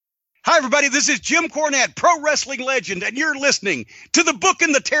Hi, everybody. This is Jim Cornette, pro wrestling legend, and you're listening to the Book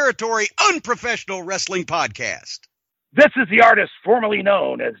in the Territory Unprofessional Wrestling Podcast. This is the artist formerly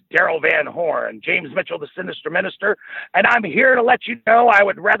known as Daryl Van Horn, James Mitchell, the Sinister Minister, and I'm here to let you know I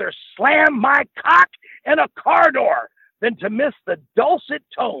would rather slam my cock in a car door than to miss the dulcet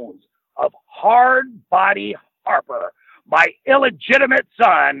tones of Hard Body Harper, my illegitimate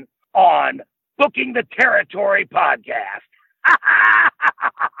son, on Booking the Territory podcast.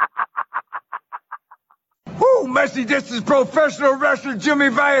 Woo, Messi, this is professional wrestler Jimmy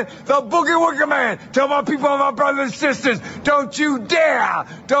Valiant, the Boogie Woogie Man. Tell my people and my brothers and sisters, don't you dare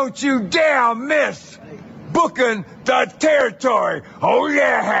miss Booking the Territory. Oh,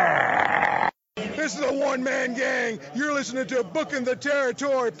 yeah. This is a one-man gang. You're listening to Booking the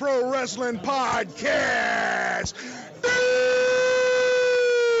Territory Pro Wrestling Podcast.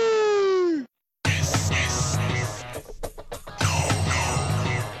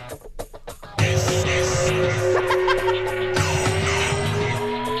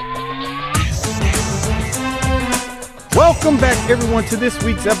 Welcome back, everyone, to this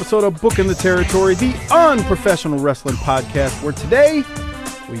week's episode of Booking the Territory, the unprofessional wrestling podcast, where today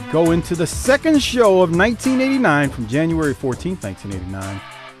we go into the second show of 1989 from January 14th, 1989.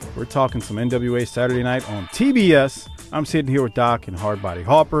 We're talking some NWA Saturday Night on TBS. I'm sitting here with Doc and Hard Body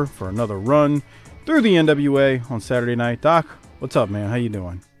Harper for another run through the NWA on Saturday night. Doc, what's up, man? How you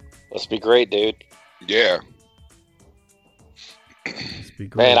doing? Let's be great, dude. Yeah. Let's be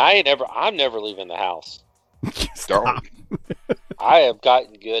great. Man, I'm never leaving the house. Stop. I have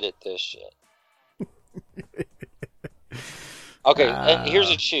gotten good at this shit. Okay,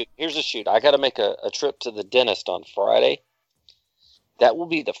 here's a shoot. I got to make a trip to the dentist on Friday. That will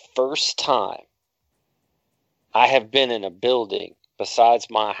be the first time I have been in a building besides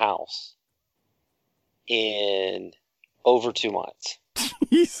my house in over 2 months.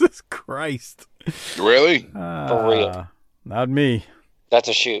 Jesus Christ. Really? For real. Not me. That's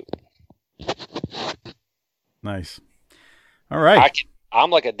a shoot. Nice. All right.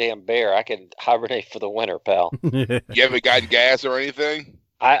 I'm like a damn bear. I can hibernate for the winter, pal. You haven't gotten gas or anything?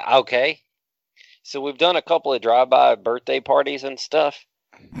 Okay. So we've done a couple of drive-by birthday parties and stuff.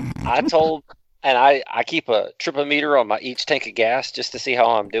 I keep a tripometer on each tank of gas just to see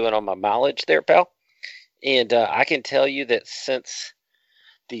how I'm doing on my mileage there, pal. And I can tell you that since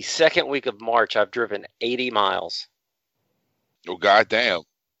the second week of March, I've driven 80 miles. Oh, goddamn.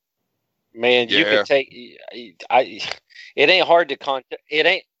 Man, you can take. It ain't hard to contact. It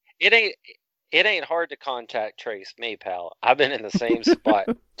ain't hard to contact trace me, pal. I've been in the same spot,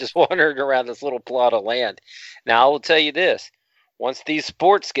 just wandering around this little plot of land. Now I will tell you this: once these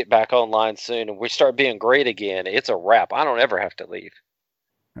sports get back online soon and we start being great again, it's a wrap. I don't ever have to leave.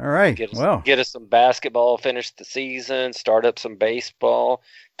 All right. Get us some basketball, finish the season, start up some baseball,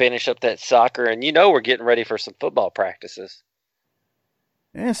 finish up that soccer, and we're getting ready for some football practices.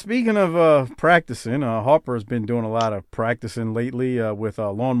 And speaking of practicing, Harper has been doing a lot of practicing lately with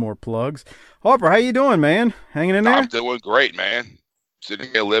lawnmower plugs. Harper, how you doing, man? Hanging in there? I'm doing great, man.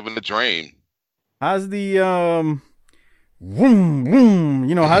 Sitting here living the dream. How's the vroom, vroom,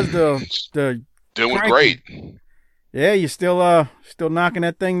 how's the doing cranky? Great. Yeah, you still knocking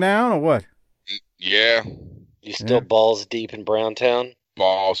that thing down or what? Yeah. You still balls deep in Browntown?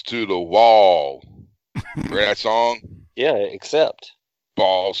 Balls to the wall. Remember that song? Yeah, except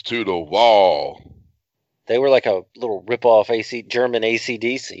balls to the wall. They were like a little rip-off German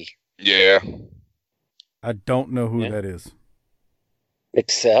AC/DC. Yeah. I don't know who that is.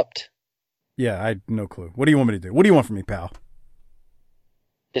 Except? Yeah, I have no clue. What do you want me to do? What do you want from me, pal?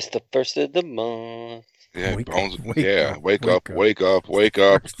 It's the first of the month. Yeah, wake up.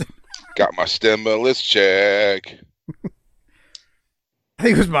 Got my stimulus check. I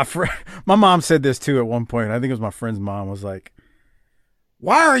think it was my friend. My mom said this too at one point. I think it was my friend's mom was like,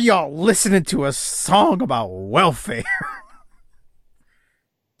 "Why are y'all listening to a song about welfare?"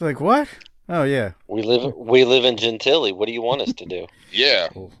 It's like, what? Oh yeah. We live in Gentilly. What do you want us to do? Yeah.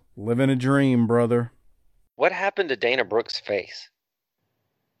 Well, living a dream, brother. What happened to Dana Brooks' face?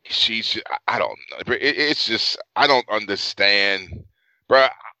 I don't know. It's just, I don't understand. Bro,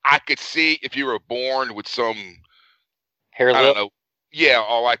 I could see if you were born with some hair lip. I don't know. Yeah,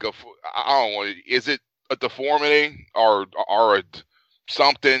 or like I don't know. Is it a deformity or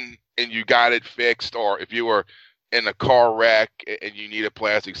something and you got it fixed, or if you were in a car wreck and you need a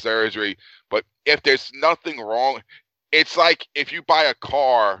plastic surgery? But if there's nothing wrong, it's like if you buy a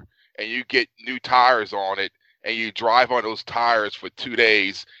car and you get new tires on it and you drive on those tires for 2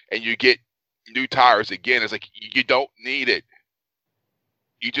 days and you get new tires again. It's like you don't need it.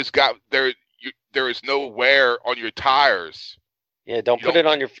 You just got there. There is no wear on your tires. Yeah,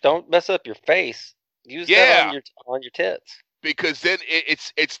 don't mess up your face. Use that on your tits. Because then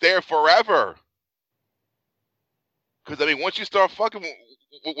it's there forever. Because, I mean, once you start fucking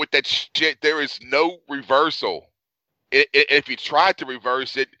with that shit, there is no reversal. If you try to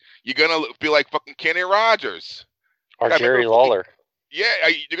reverse it, you're going to be like fucking Kenny Rogers. Or Jerry Lawler. Yeah,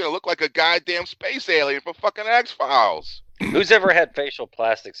 you're going to look like a goddamn space alien from fucking X-Files. Who's ever had facial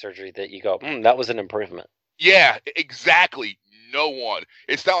plastic surgery that you go, that was an improvement? Yeah, exactly. No one.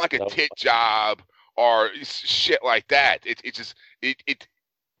 It's not like a tit job or shit like that. It's just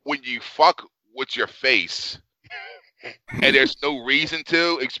when you fuck with your face and there's no reason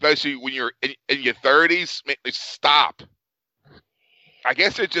to, especially when you're in your 30s, stop. I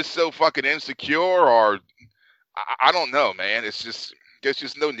guess they're just so fucking insecure, or I don't know, man. It's just there's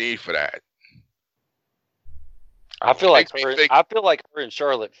just no need for that. I feel like her and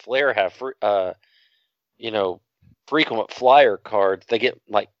Charlotte Flair have frequent flyer cards. They get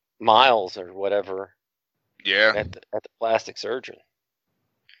like miles or whatever. Yeah. At the plastic surgeon.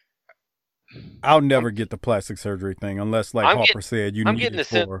 I'll never get the plastic surgery thing unless, like Harper said, you need it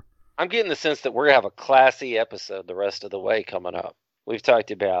for. I'm getting the sense that we're gonna have a classy episode the rest of the way coming up. We've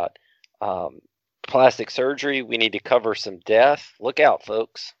talked about plastic surgery. We need to cover some death. Look out,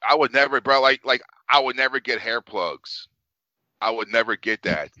 folks. I would never, bro. Like I would never get hair plugs. I would never get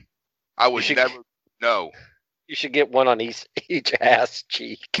that. I would never. No. You should get one on each ass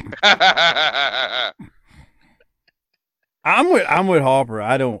cheek. I'm with Harper.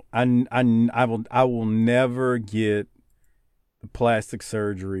 I will never get the plastic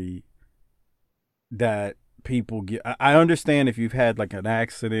surgery that people get. I understand if you've had like an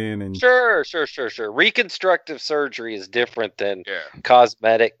accident and sure. Reconstructive surgery is different than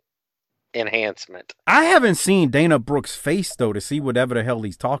cosmetic enhancement. I haven't seen Dana Brooks' face though to see whatever the hell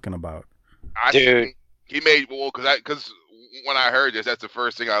he's talking about. Dude, he made because when I heard this, that's the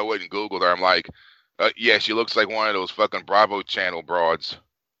first thing I went and Googled her. I'm like, yeah, she looks like one of those fucking Bravo Channel broads.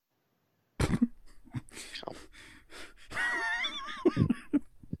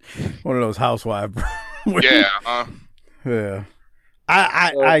 One of those housewives. Yeah. Yeah.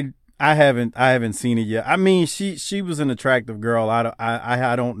 I haven't seen it yet. I mean, she was an attractive girl.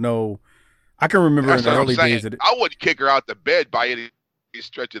 I don't know. I can remember in the early days that I wouldn't kick her out the bed by any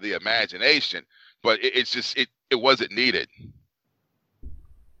stretch of the imagination, but it wasn't needed.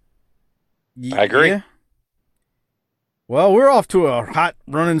 I agree. Yeah. Well, we're off to a hot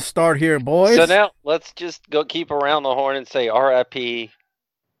running start here, boys. So now let's just go keep around the horn and say R.I.P.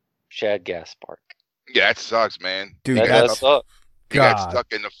 Shad Gaspard. Yeah, that sucks, man. Dude, that does suck. He got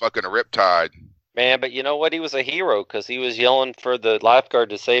stuck in the fucking riptide. Man, but you know what? He was a hero because he was yelling for the lifeguard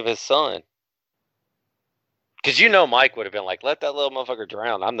to save his son. Because Mike would have been like, let that little motherfucker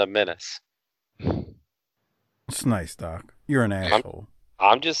drown. I'm the menace. It's nice, Doc. You're an asshole.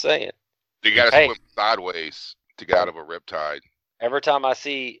 I'm just saying. You got to swim sideways to get out of a riptide. Every time I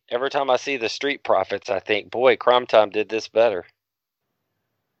see the Street Profits, I think, boy, Crime Time did this better.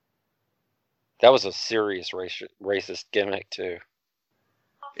 That was a serious racist gimmick too.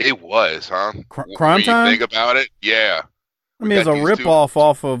 It was, huh? Crime Time? Think about it, yeah. I mean, it's a ripoff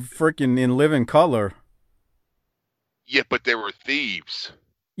off of freaking In Living Color. Yeah, but they were thieves.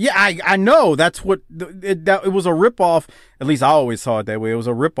 Yeah, I know. That's what it was, a ripoff. At least I always saw it that way. It was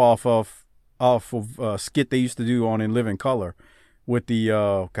a ripoff of a skit they used to do on In Living Color with the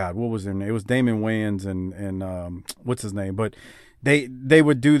God, what was their name? It was Damon Wayans and what's his name? But they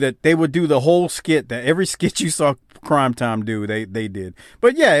would do that. They would do the whole skit. That every skit you saw Crime Time do, they did.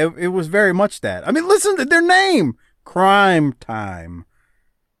 But yeah, it was very much that. I mean, listen to their name, Crime Time.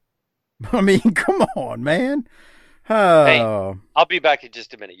 I mean, come on, man. Hey, I'll be back in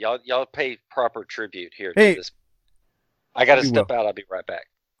just a minute. Y'all pay proper tribute here to this. I got to step out. I'll be right back.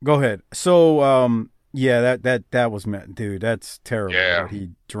 Go ahead. So, yeah, that was meant, dude. That's terrible. Yeah,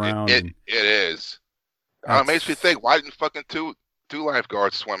 he drowned. It is. It makes me think. Why didn't fucking two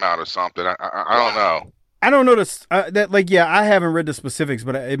lifeguards swim out or something? I don't know. I don't know I haven't read the specifics,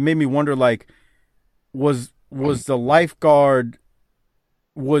 but it made me wonder. Like, was the lifeguard?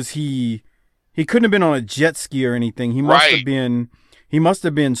 Was he? He couldn't have been on a jet ski or anything. He must have been. He must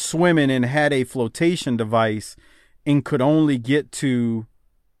have been swimming and had a flotation device, and could only get to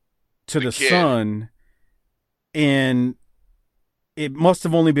the sun, and it must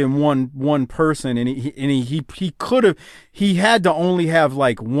have only been one person, and he had to only have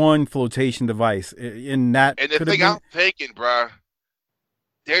like one flotation device in that. And the thing I'm thinking, bro,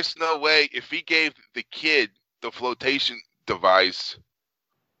 there's no way if he gave the kid the flotation device,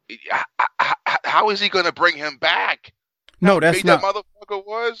 how is he going to bring him back? No, that's not. That motherfucker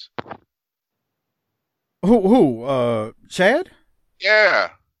was. Who? Chad?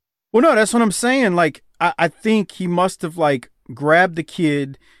 Yeah. Well, no, that's what I'm saying. Like, I think he must have like grabbed the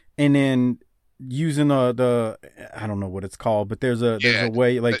kid and then using the I don't know what it's called, but there's a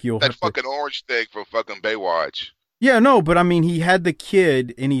way like you'll that fucking orange thing from fucking Baywatch. Yeah, no, but I mean he had the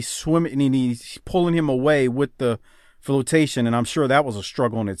kid and he's swimming and he's pulling him away with the flotation, and I'm sure that was a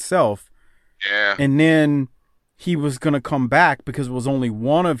struggle in itself. Yeah. And then he was gonna come back because it was only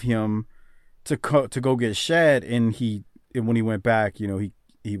one of him to go get Shad, and when he went back, you know,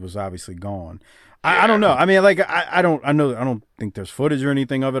 he was obviously gone. I don't know. I mean, like I don't think there's footage or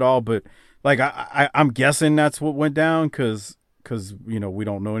anything of it all, but like I'm guessing that's what went down because you know we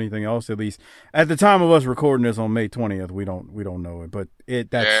don't know anything else. At least at the time of us recording this on May 20th, we don't know it. But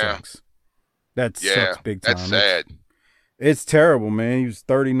that sucks. That sucks big time. That's sad. It's terrible, man. He was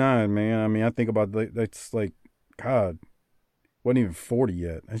 39, man. I mean, I think about that's like God, wasn't even 40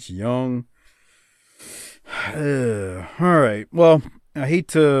 yet. That's young. All right. Well, I hate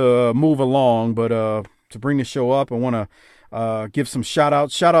to move along, but to bring the show up, I want to give some shout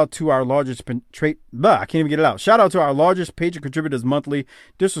outs. Shout out to our largest I can't even get it out. Shout out to our largest Patreon contributors monthly.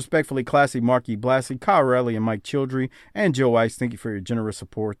 Disrespectfully Classy, Marky Blassie, Kyle Riley, and Mike Childry, and Joe Ice. Thank you for your generous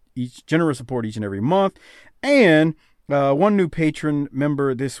support each and every month. And one new patron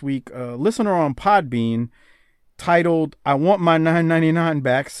member this week, listener on Podbean, titled "I Want My $9.99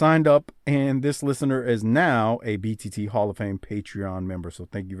 Back," signed up, and this listener is now a BTT Hall of Fame Patreon member. So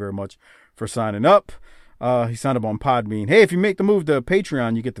thank you very much for signing up. He signed up on Podbean. Hey, if you make the move to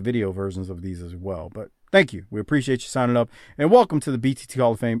Patreon, you get the video versions of these as well. But thank you. We appreciate you signing up, and welcome to the BTT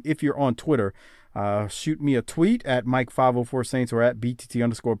Hall of Fame. If you're on Twitter, shoot me a tweet at Mike504Saints or at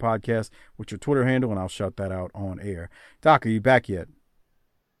BTT_podcast with your Twitter handle, and I'll shout that out on air. Doc, are you back yet?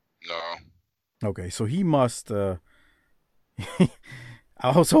 No. Okay, so he must, I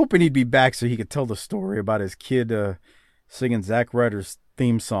was hoping he'd be back so he could tell the story about his kid singing Zack Ryder's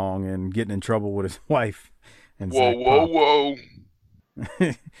theme song and getting in trouble with his wife. And whoa.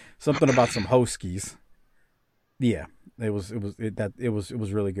 Something about some Hoskies. Yeah, it was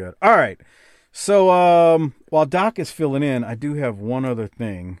really good. All right, so while Doc is filling in, I do have one other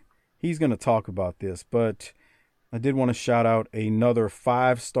thing. He's going to talk about this, but I did want to shout out another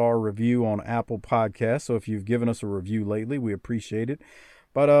 5-star review on Apple Podcasts. So if you've given us a review lately, we appreciate it.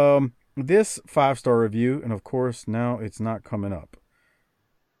 But this 5-star review, and of course now it's not coming up.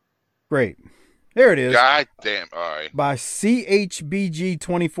 Great. There it is. God damn. All right. By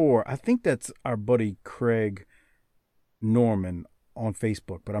CHBG24. I think that's our buddy Craig Norman on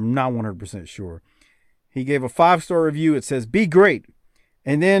Facebook, but I'm not 100% sure. He gave a 5-star review. It says, "Be great."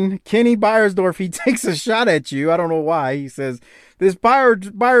 And then Kenny Beiersdorf, he takes a shot at you. I don't know why. He says, "This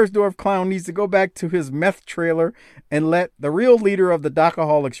Beiersdorf clown needs to go back to his meth trailer and let the real leader of the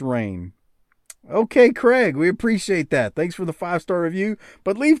Docaholics reign." Okay, Craig, we appreciate that. Thanks for the 5-star review.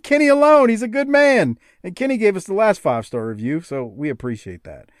 But leave Kenny alone. He's a good man. And Kenny gave us the last 5-star review, so we appreciate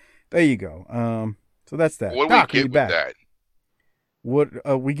that. There you go. So that's that. What do we get with that?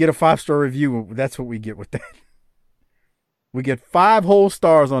 We get a 5-star review. That's what we get with that. We get 5 whole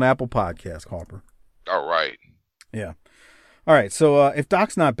stars on Apple Podcasts, Harper. All right. Yeah. All right. So if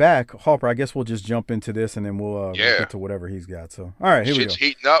Doc's not back, Harper, I guess we'll just jump into this and then we'll get to whatever he's got. So, all right, here we go. Shit's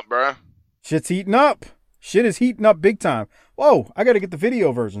heating up, bro. Shit's heating up. Shit is heating up big time. Whoa, I got to get the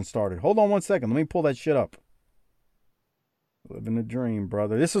video version started. Hold on 1 second. Let me pull that shit up. Living the dream,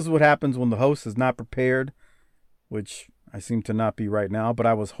 brother. This is what happens when the host is not prepared, which I seem to not be right now, but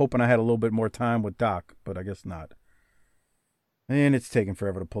I was hoping I had a little bit more time with Doc, but I guess not. And it's taking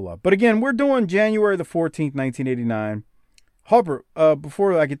forever to pull up. But again, we're doing January the 14th, 1989. Harper,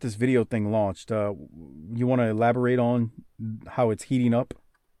 before I get this video thing launched, you want to elaborate on how it's heating up?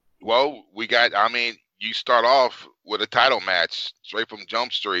 Well, you start off with a title match straight from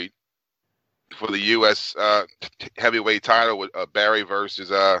Jump Street for the U.S. Heavyweight title with Barry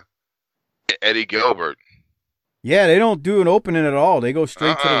versus Eddie Gilbert. Yeah, they don't do an opening at all. They go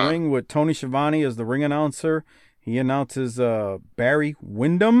straight to the ring with Tony Schiavone as the ring announcer. He announces Barry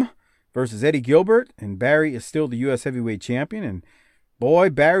Windham versus Eddie Gilbert, and Barry is still the U.S. Heavyweight Champion. And boy,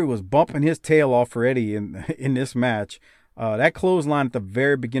 Barry was bumping his tail off for Eddie in this match. That clothesline at the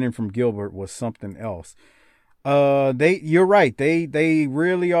very beginning from Gilbert was something else. You're right. They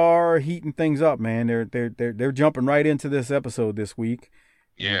really are heating things up, man. They're jumping right into this episode this week.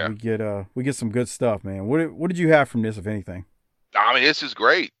 Yeah, we get some good stuff, man. What did you have from this, if anything? I mean, this is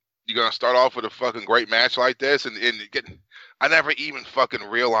great. You're gonna start off with a fucking great match like this, and I never even fucking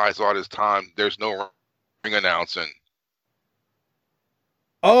realized all this time there's no ring announcing.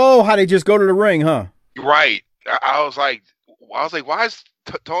 Oh, how they just go to the ring, huh? Right. I was like, why is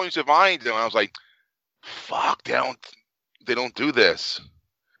Tony Schiavone doing? I was like, fuck, they don't. they don't do this.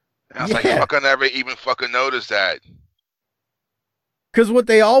 And I was like, fuck, I never even fucking noticed that. Because what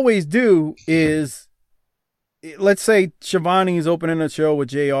they always do is, let's say Shivani's opening a show with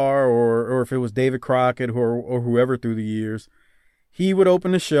JR, or if it was David Crockett or whoever through the years, he would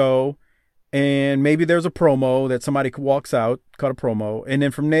open the show, and maybe there's a promo that somebody walks out, cut a promo, and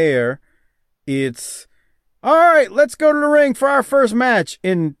then from there, it's, all right, let's go to the ring for our first match.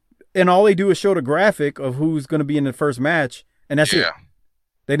 And all they do is show the graphic of who's going to be in the first match, and that's it.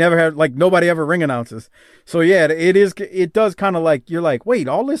 They never have, like, nobody ever ring announces. So, yeah, it does kind of like, you're like, wait,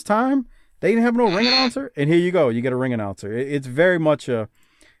 all this time they didn't have no ring announcer? And here you go, you get a ring announcer. It's very much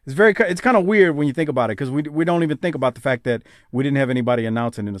it's kind of weird when you think about it, because we don't even think about the fact that we didn't have anybody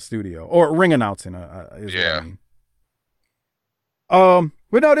announcing in the studio, or ring announcing is what I mean.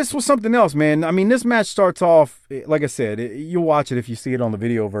 But no, this was something else, man. I mean, this match starts off, like I said, you'll watch it if you see it on the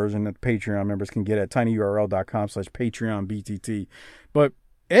video version that the Patreon members can get at tinyurl.com/PatreonBTT. But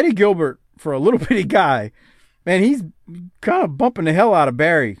Eddie Gilbert, for a little bitty guy, man, he's kind of bumping the hell out of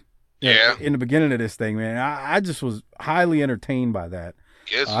Barry in the beginning of this thing, man. I just was highly entertained by that.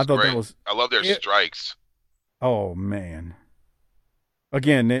 Yes, I thought great. I love their strikes. Oh, man.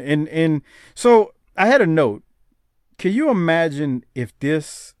 Again, and so I had a note. Can you imagine if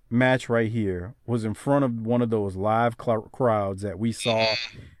this match right here was in front of one of those live crowds that we saw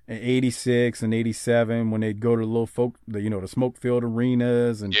in 86 and 87 when they'd go to the smoke-filled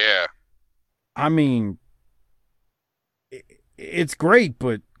arenas? And I mean, it's great,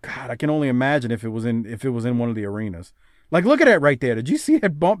 but God, I can only imagine if it was in one of the arenas. Like, look at that right there. Did you see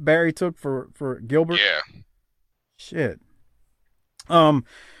that bump Barry took for Gilbert? Yeah. Shit.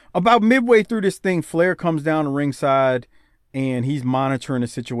 About midway through this thing, Flair comes down to ringside, and he's monitoring the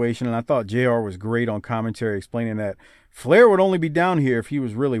situation. And I thought JR was great on commentary explaining that Flair would only be down here if he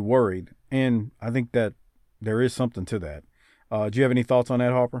was really worried. And I think that there is something to that. Do you have any thoughts on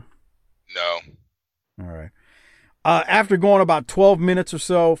that, Harper? No. All right. After going about 12 minutes or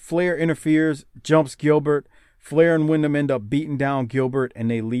so, Flair interferes, jumps Gilbert. Flair and Wyndham end up beating down Gilbert, and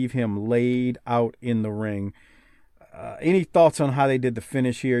they leave him laid out in the ring. Any thoughts on how they did the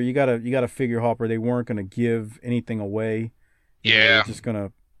finish here? You gotta figure, Harper, they weren't gonna give anything away. They were just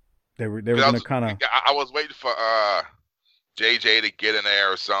gonna. They were gonna kind of. I was waiting for JJ to get in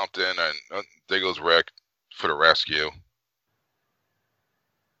there or something, and there goes Rick for the rescue.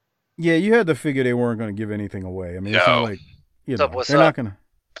 Yeah, you had to figure they weren't gonna give anything away. I mean, it's not like what's they're up? not gonna.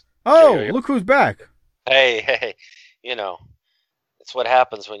 Oh, look who's back! Hey, it's what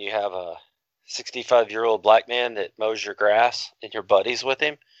happens when you have a 65-year-old black man that mows your grass and you're buddies with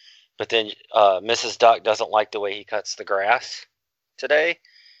him, but then Mrs. Duck doesn't like the way he cuts the grass today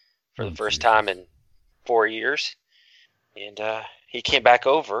for the first time in 4 years, and he came back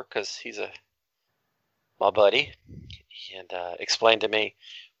over because he's my buddy, and explained to me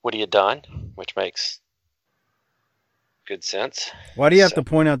what he had done, which makes good sense. Why do you have to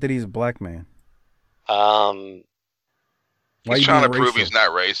point out that he's a black man? He's trying to prove he's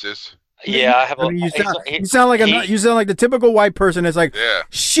not racist. Yeah, I have you sound like the typical white person that's like,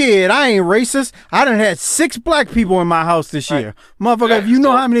 shit, I ain't racist. I done had 6 black people in my house this year. Motherfucker, if you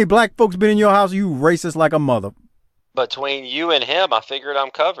know how many black folks been in your house, you racist like a mother. Between you and him, I figured I'm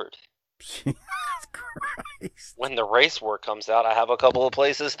covered. Jesus Christ. When the race war comes out, I have a couple of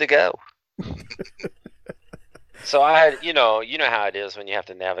places to go. So I had, you know how it is when you have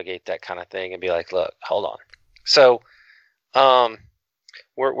to navigate that kind of thing and be like, look, hold on. So,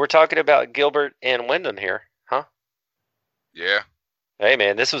 we're talking about Gilbert and Wyndham here, huh? Yeah. Hey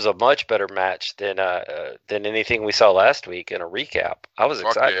man, this was a much better match than anything we saw last week in a recap. I was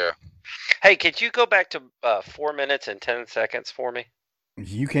excited. Yeah. Hey, could you go back to 4 minutes and 10 seconds for me?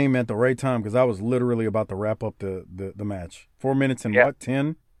 You came at the right time because I was literally about to wrap up the match. 4 minutes and what,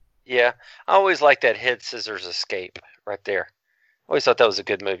 10? Yeah, I always liked that head scissors escape right there. I always thought that was a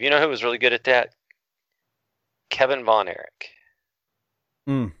good move. You know who was really good at that? Kevin Von Erich.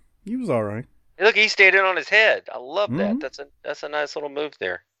 He was all right. Look, he stayed in on his head. I love that. That's a nice little move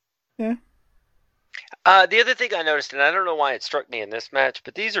there. Yeah. The other thing I noticed, and I don't know why it struck me in this match,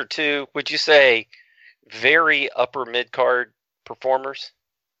 but these are two, would you say, very upper mid-card performers?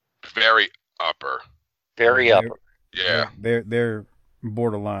 Very upper. Very upper. Yeah. They're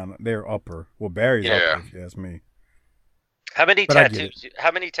borderline. They're upper. Well, Barry's upper, if you ask me. How many tattoos?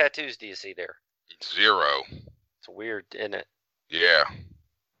 How many tattoos do you see there? 0. It's weird, isn't it? Yeah.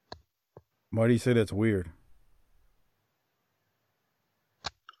 Why do you say that's weird?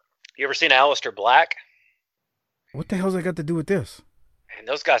 You ever seen Aleister Black? What the hell's that got to do with this? And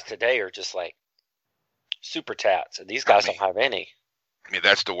those guys today are just like super tats, and these guys don't have any. I mean,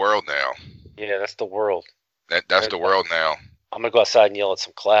 that's the world now. Yeah, that's the world. That's the world now. I'm gonna go outside and yell at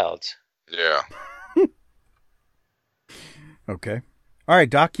some clouds. Yeah. Okay. All right,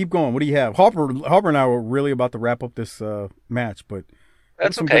 Doc, keep going. What do you have? Harper and I were really about to wrap up this match, but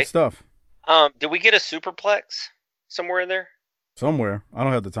that's some okay. Good stuff. Did we get a superplex somewhere in there? Somewhere. I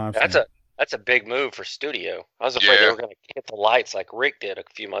don't have the time. That's a big move for studio. I was afraid they were going to hit the lights like Rick did a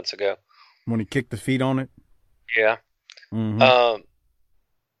few months ago when he kicked the feet on it. Yeah. Mm-hmm.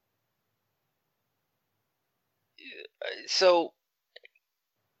 So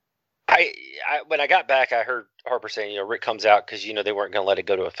I when I got back, I heard Harper saying, Rick comes out because they weren't going to let it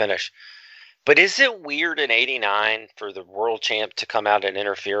go to a finish. But is it weird in '89 for the world champ to come out and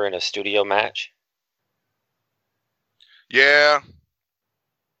interfere in a studio match? Yeah.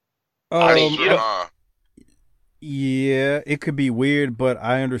 I mean, yeah, it could be weird, but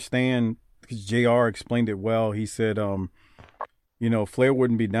I understand because JR explained it well. He said, Flair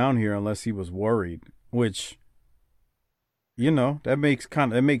wouldn't be down here unless he was worried, which, that makes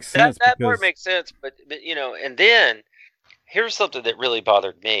sense. That part makes sense, but and then here's something that really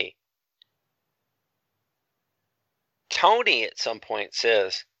bothered me. Tony at some point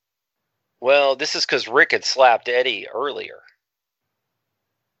says, well, this is because Rick had slapped Eddie earlier.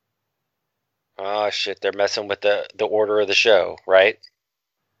 Oh, shit, they're messing with the order of the show, right?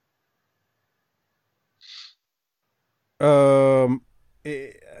 Who's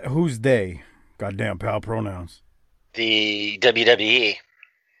they? Goddamn pal pronouns. The WWE.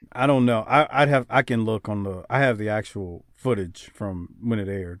 I don't know. I can look on I have the actual footage from when it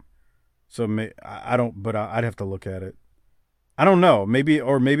aired. So I'd have to look at it. I don't know. Maybe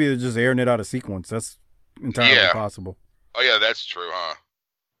they're just airing it out of sequence. That's entirely possible. Oh yeah, that's true, huh?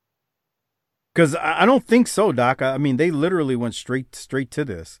 Because I don't think so, Doc. I mean, they literally went straight to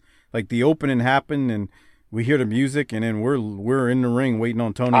this. Like the opening happened, and we hear the music, and then we're in the ring waiting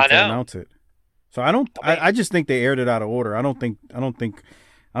on Tony to announce it. So I just think they aired it out of order. I don't think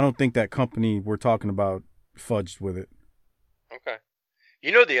that company we're talking about fudged with it. Okay.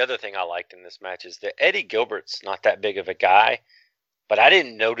 The other thing I liked in this match is that Eddie Gilbert's not that big of a guy, but I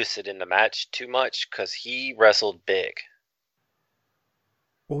didn't notice it in the match too much because he wrestled big.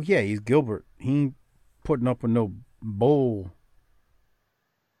 Well, yeah, he's Gilbert. He ain't putting up with no bull.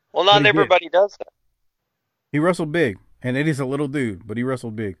 Well, not everybody does that. He wrestled big, and Eddie's a little dude, but he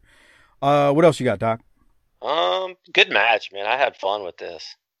wrestled big. What else you got, Doc? Good match, man. I had fun with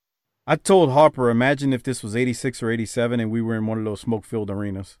this. I told Harper, imagine if this was 86 or 87 and we were in one of those smoke-filled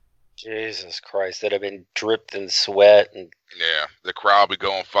arenas. Jesus Christ, that'd have been dripped in sweat. Yeah, the crowd be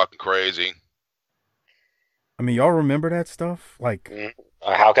going fucking crazy. I mean, y'all remember that stuff? Like,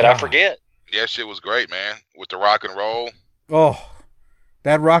 how could I forget? Yeah, shit was great, man. With the rock and roll. Oh,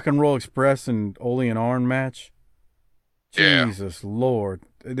 that Rock and Roll Express and Ole and Arn match. Jesus Lord.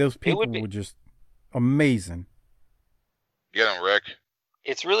 Those people were just amazing. Get them, Rick.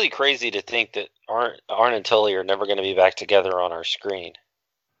 It's really crazy to think that Arn and Tully are never going to be back together on our screen.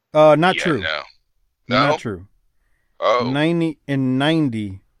 Not true. No? Not true. Oh. 90,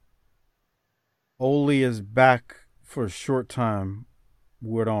 Ole is back for a short time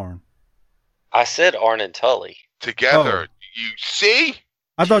with Arn. I said Arn and Tully. Together. Oh. You see?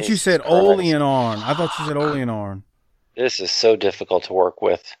 I thought you said Ole and Arn. This is so difficult to work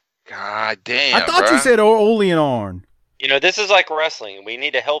with. God damn. I thought you said Ole and Arn. This is like wrestling. We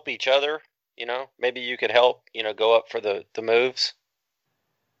need to help each other. Maybe you could help, go up for the moves.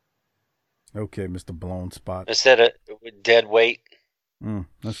 Okay, Mr. Blown Spot. Instead of dead weight.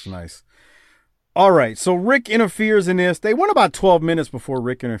 That's nice. All right, so Rick interferes in this. They went about 12 minutes before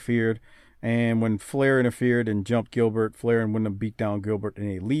Rick interfered. And when Flair interfered and jumped Gilbert, Flair and Wyndham beat down Gilbert, and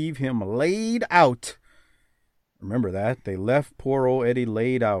they leave him laid out. Remember that. They left poor old Eddie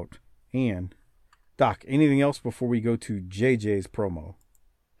laid out. And, Doc, anything else before we go to JJ's promo?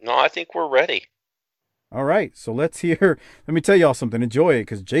 No, I think we're ready. All right, so let me tell y'all something. Enjoy it,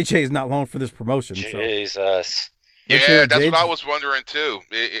 because JJ's not long for this promotion. Jesus. So. Yeah, that's what I was wondering, too.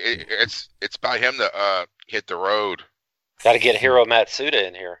 It's about him to hit the road. Got to get Hiro Matsuda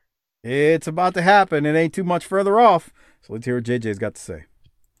in here. It's about to happen. It ain't too much further off. So let's hear what JJ's got to say.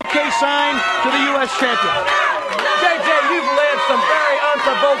 Okay, sign to the U.S. champion. JJ, you've led some very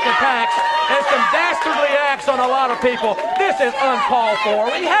unprovoked attacks and some dastardly acts on a lot of people. This is uncalled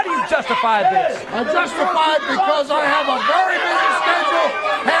for. How do you justify this? I justify it because I have a very busy schedule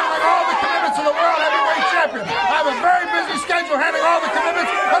handling all the commitments of the World Heavyweight Champion. I have a very busy schedule handling all the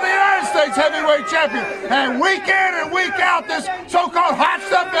commitments of the United States Heavyweight Champion. And week in and week out, this so-called hot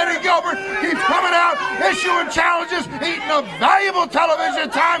stuff Eddie Gilbert keeps coming out issuing challenges, eating a valuable television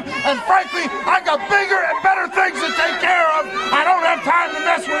time, and frankly, I got bigger and better things to take care of. I don't have time to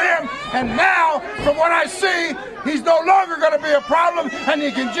mess with him. And now, from what I see, he's no longer going to be a problem, and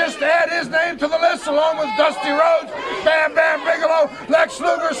you can just add his name to the list along with Dusty Rhodes, Bam Bam Bigelow, Lex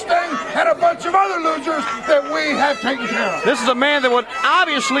Luger, Sting, and a bunch of other losers that we have taken care of. This is a man that would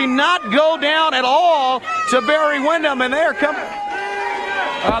obviously not go down at all to Barry Windham, and they're coming.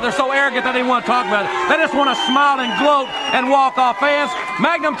 They're so arrogant that they want to talk about it. They just want to smile and gloat and walk off. Fans,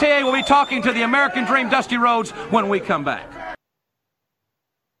 Magnum TA will be talking to the American Dream, Dusty Rhodes, when we come back.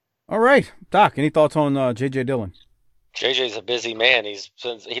 All right, Doc, any thoughts on J.J. Dillon? JJ's a busy man. He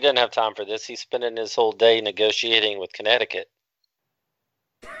didn't have time for this. He's spending his whole day negotiating with Connecticut.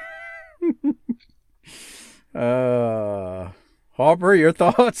 Harper, your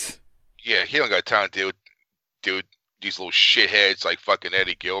thoughts? Yeah, he don't got time to deal with these little shitheads like fucking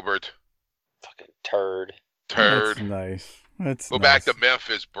Eddie Gilbert. Fucking turd. That's nice. Go back to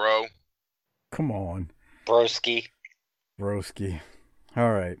Memphis, bro. Come on. Broski.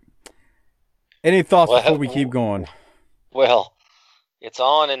 All right. Any thoughts before we keep going? Well, it's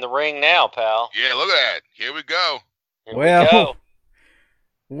on in the ring now, pal. Yeah, look at that. Here we go.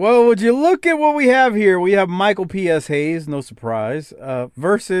 Well, would you look at what we have here? We have Michael P.S. Hayes, no surprise,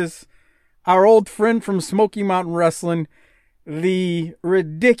 versus our old friend from Smoky Mountain Wrestling, the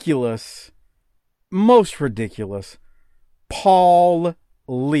most ridiculous, Paul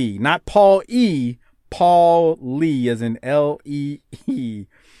Lee. Not Paul E., Paul Lee, as in L-E-E.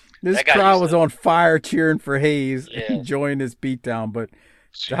 This crowd was on fire cheering for Hayes, enjoying his beatdown. But,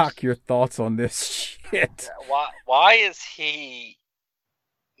 Doc, your thoughts on this shit? Why is he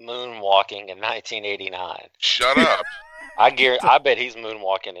moonwalking in 1989? Shut up. I bet he's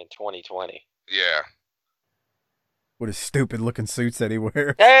moonwalking in 2020. Yeah. With his stupid-looking suits that he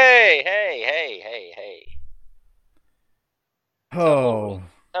wears. Hey. Oh.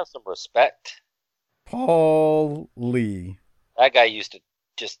 Have some respect. Paul Lee. That guy used to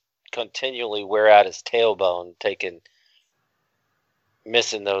just continually wear out his tailbone,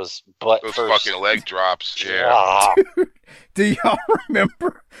 missing those fucking leg drops. Yeah. Do y'all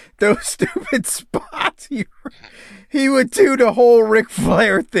remember those stupid spots? He would do the whole Ric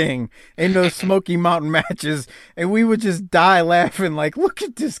Flair thing in those Smoky Mountain matches, and we would just die laughing like, look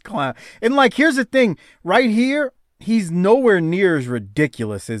at this clown. And like, here's the thing. Right here, he's nowhere near as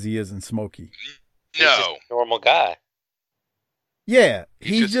ridiculous as he is in Smoky. No. He's just a normal guy. Yeah.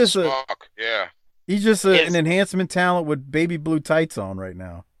 He's just an enhancement talent with baby blue tights on right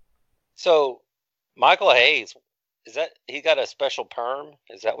now. So, Michael Hayes, he got a special perm?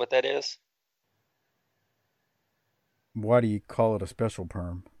 Is that what that is? Why do you call it a special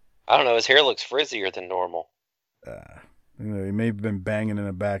perm? I don't know. His hair looks frizzier than normal. He may have been banging in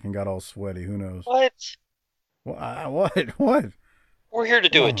the back and got all sweaty. Who knows? What? What? We're here to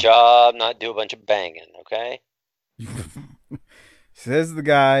do a job, not do a bunch of banging, okay? Says the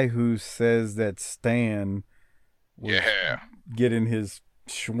guy who says that Stan was getting his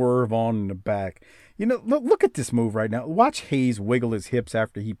swerve on in the back. You know, look at this move right now. Watch Hayes wiggle his hips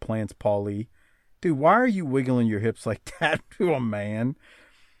after he plants Paulie. Dude, why are you wiggling your hips like that to a man?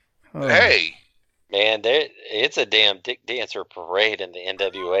 Oh. Hey. Man, it's a damn dick dancer parade in the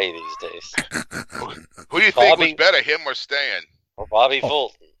NWA these days. Who do you think was better, him or Stan? Or Bobby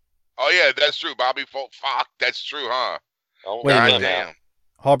Fulton. Oh, yeah, that's true. Bobby Fulton. Fuck, that's true, huh? Wait a minute.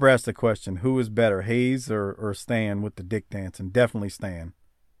 Harper asked the question, who is better, Hayes or Stan with the dick dancing? Definitely Stan.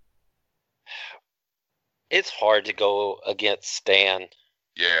 It's hard to go against Stan.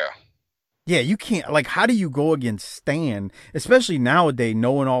 Yeah. Yeah, you can't. Like, how do you go against Stan, especially nowadays,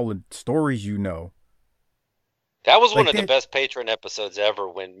 knowing all the stories you know? That was one of the best Patreon episodes ever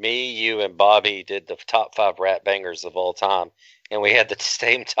when me, you, and Bobby did the top 5 rat bangers of all time, and we had the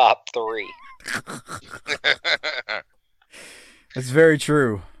same top 3. That's very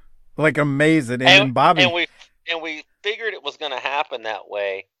true. Like, amazing. And Bobby... And we figured it was going to happen that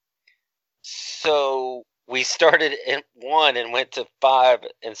way. So we started at 1 and went to 5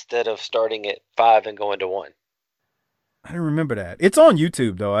 instead of starting at 5 and going to 1. I didn't remember that. It's on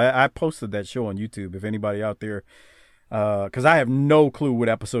YouTube, though. I posted that show on YouTube if anybody out there... because I have no clue what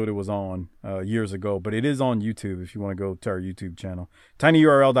episode it was on years ago, but it is on YouTube if you want to go to our YouTube channel.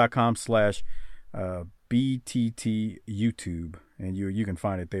 tinyurl.com/BTT YouTube, and you can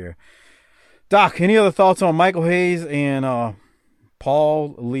find it there. Doc, any other thoughts on Michael Hayes and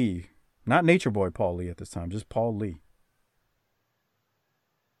Paul Lee? Not Nature Boy Paul Lee at this time, just Paul Lee.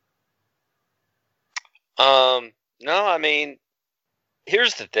 No, I mean,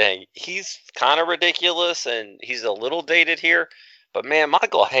 here's the thing. He's kind of ridiculous and he's a little dated here, but man,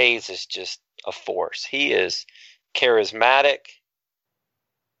 Michael Hayes is just a force. He is charismatic.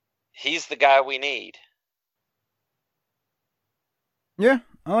 He's the guy we need. Yeah,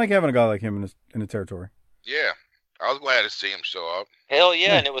 I like having a guy like him in the territory. Yeah, I was glad to see him show up. Hell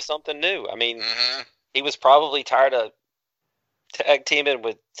yeah, and it was something new. I mean, he was probably tired of tag teaming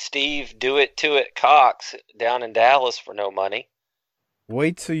with Steve Do It To It Cox down in Dallas for no money.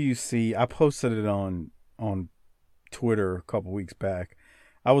 Wait till you see. I posted it on Twitter a couple weeks back.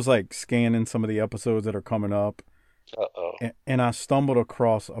 I was like scanning some of the episodes that are coming up. And I stumbled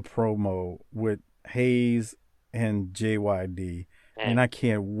across a promo with Hayes and JYD, and I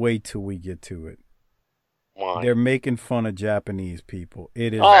can't wait till we get to it. Why? They're making fun of Japanese people.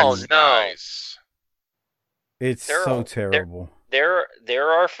 It is. Oh, no. Nice. It's so terrible. They're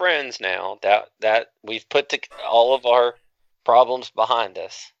our friends now that we've put all of our problems behind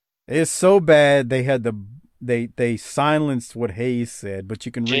us. It's so bad they had they silenced what Hayes said, but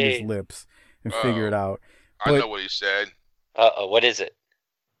you can read his lips and figure it out. I know what he said. What is it?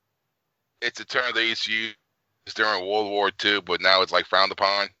 It's a term they used to use during World War II, but now it's like frowned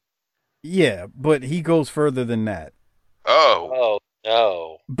upon. Yeah, but he goes further than that. Oh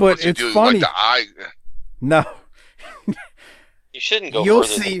no! But it's funny. Like the eye? No, you shouldn't go. You'll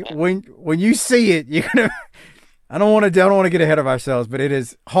further see than that. when you see it. You're gonna. I don't want to get ahead of ourselves, but it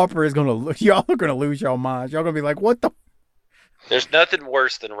is Harper is gonna. Y'all are gonna lose your minds. Y'all gonna be like, what the. There's nothing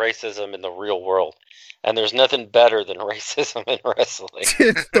worse than racism in the real world, and there's nothing better than racism in wrestling.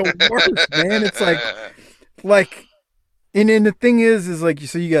 It's the worst, man. It's like, and then the thing is like,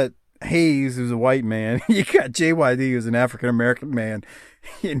 so you got Hayes, who's a white man. You got JYD, who's an African American man,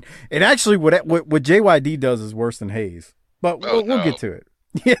 and actually, what JYD does is worse than Hayes. But we'll get to it.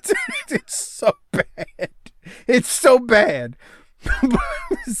 It's so bad. It's so bad.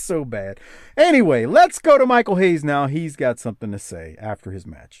 It's so bad. Anyway, let's go to Michael Hayes now. He's got something to say after his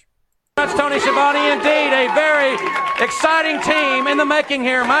match. That's Tony Schiavone indeed. A very exciting team in the making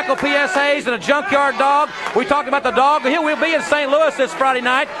here. Michael P.S. Hayes and a Junkyard Dog. We talked about the dog. Here we'll be in St. Louis this Friday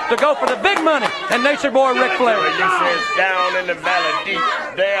night to go for the big money and Nature Boy Ric Flair. This is down in the valley deep.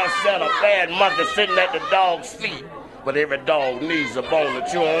 They'll sell a bad monkey sitting at the dog's feet. But every dog needs a bone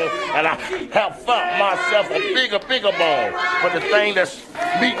to chew on, and I have found myself a bigger bone. But the thing that's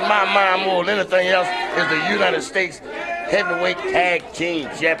beating my mind more than anything else is the United States Heavyweight Tag Team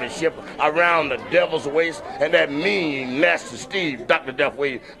Championship around the Devil's Waist and that mean, nasty Steve, Dr. Death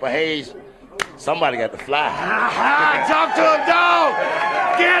Wade. But Hayes, somebody got to fly. Talk to him, dog.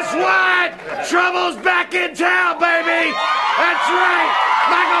 Guess what? Trouble's back in town, baby. That's right.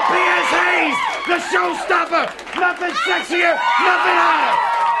 Michael P.S. Hayes, the showstopper. Nothing sexier, nothing hotter.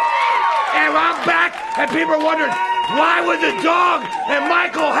 And I'm back, and people are wondering, why would the dog and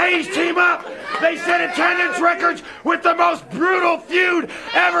Michael Hayes team up? They set attendance records with the most brutal feud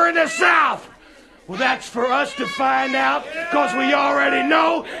ever in the South. Well, that's for us to find out, because we already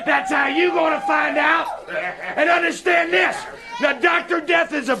know that's how you going to find out. And understand this, now Dr.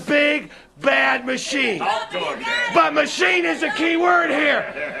 Death is a big, bad machine. But machine is the key word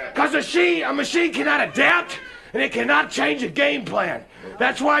here, because a machine cannot adapt, and it cannot change a game plan.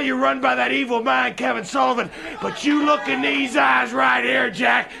 That's why you're run by that evil mind, Kevin Sullivan. But you look in these eyes right here,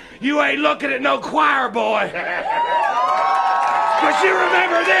 Jack, you ain't looking at no choir boy. But you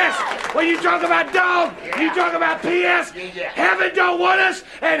remember this, when you talk about dog, you talk about PS, heaven don't want us,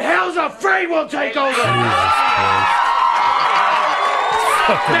 and hell's afraid we'll take over.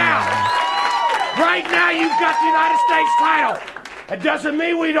 Now, right now you've got the United States title. It doesn't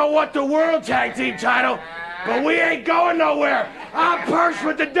mean we don't want the World Tag Team title, but we ain't going nowhere. I'm perched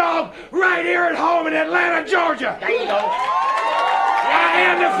with the dog right here at home in Atlanta, Georgia. There you go. I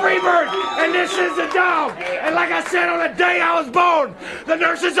am the Freebird, and this is the dog. And like I said on the day I was born, the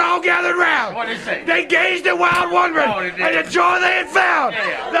nurses all gathered round. What did they say? They gazed in wild wonderment at the joy they had found.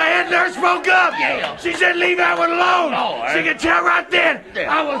 The head nurse spoke up. She said, leave that one alone. She could tell right then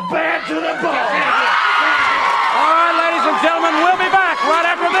I was bad to the bone. All right, ladies and gentlemen, we'll be back right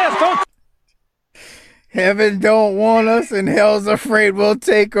after this. Heaven don't want us, and hell's afraid we'll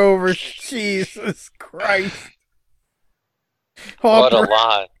take over. Jesus Christ. What a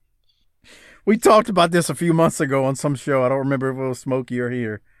lie. We talked about this a few months ago on some show. I don't remember if it was Smokey or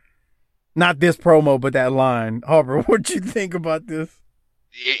here. Not this promo, but that line. Harper, what'd you think about this?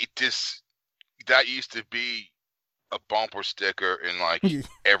 That used to be a bumper sticker in like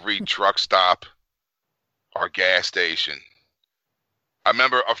every truck stop or gas station. I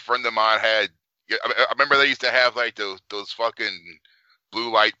remember a friend of mine I remember they used to have like those fucking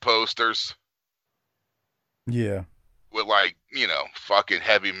blue light posters. Yeah. With like, fucking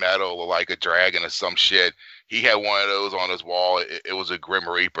heavy metal or like a dragon or some shit. He had one of those on his wall. It was a Grim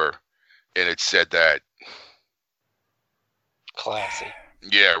Reaper. and it said that. Classy.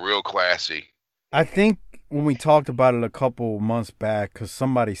 Yeah, real classy. I think when we talked about it a couple months back, because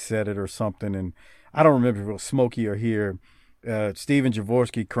somebody said it or something, and I don't remember if it was Smokey or here, Steven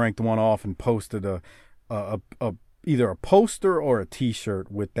Jaworski cranked one off and posted either a poster or a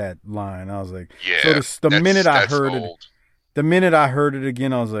T-shirt with that line. I was like, yeah. So the minute I heard it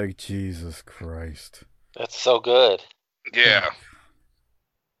again, I was like, Jesus Christ. That's so good. Yeah.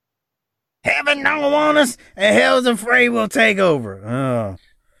 Heaven don't want us, and hell's afraid we'll take over.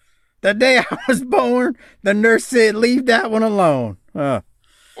 The day I was born, the nurse said, leave that one alone. Why?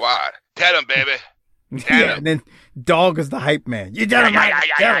 Tell him, baby. Yeah, and then dog is the hype man. You tell him, Mike.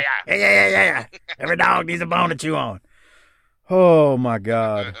 Yeah. Every dog needs a bone to chew on. Oh, my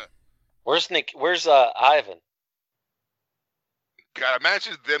God. Where's Ivan? God,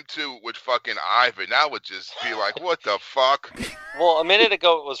 imagine them two with fucking Ivan. That would just be like, what the fuck? Well, a minute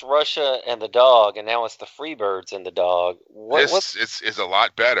ago it was Russia and the dog, and now it's the Freebirds and the dog. This is a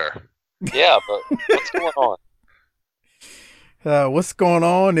lot better. Yeah, but what's going on? What's going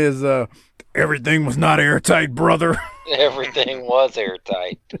on is everything was not airtight, brother. Everything was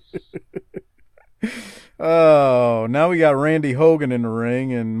airtight. Oh, now we got Randy Hogan in the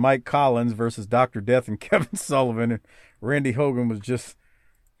ring and Mike Collins versus Dr. Death and Kevin Sullivan. And Randy Hogan was just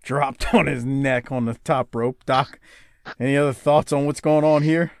dropped on his neck on the top rope. Doc, any other thoughts on what's going on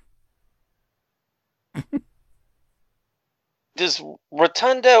here? Does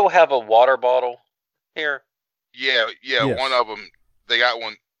Rotundo have a water bottle here? Yeah. Yes. One of them. They got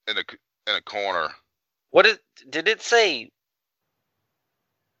one in a corner. Did it say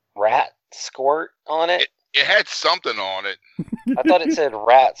rat squirt on it? It had something on it. I thought it said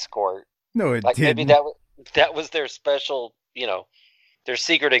rat squirt. No, it didn't. Maybe that was their special, their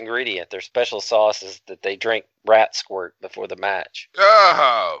secret ingredient. Their special sauce is that they drink rat squirt before the match.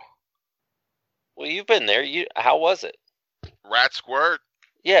 Oh. Well, you've been there. How was it? Rat squirt?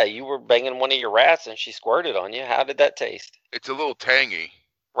 Yeah, you were banging one of your rats and she squirted on you. How did that taste? It's a little tangy.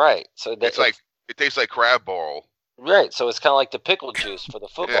 Right. So it tastes like crab boil. Right. So it's kind of like the pickle juice for the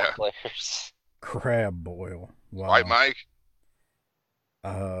football players. Crab boil. Wow. Right, Mike?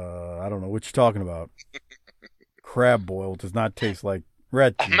 I don't know what you're talking about. Crab boil does not taste like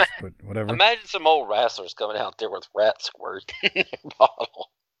rat juice, but whatever. Imagine some old wrestlers coming out there with rat squirt in their bottle.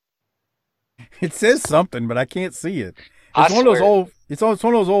 It says something, but I can't see it. It's one of those old. It's one of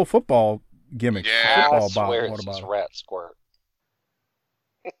those old football gimmicks. Yeah, football I swear it's bottle. rat squirt.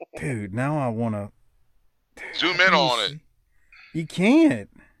 Dude, now I want to zoom in on it. You can't.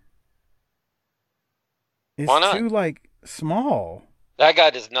 It's Why not? too small. That guy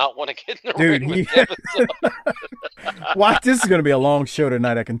does not want to get in the ring with Kevin Sullivan. Watch, this is going to be a long show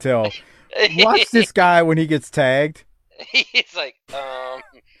tonight, I can tell. Watch this guy when he gets tagged. He's like, God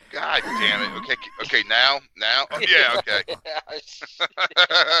damn it. Okay, now? Oh, yeah, okay.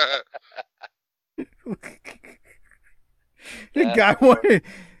 The guy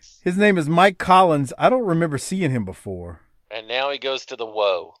his name is Mike Collins. I don't remember seeing him before. And now he goes to the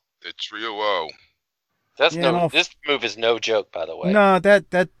Woe. The Trio Woe. This move is no joke, by the way. No,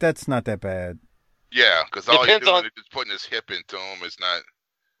 that's not that bad. Yeah, because all he's doing is just putting his hip into him. It's not.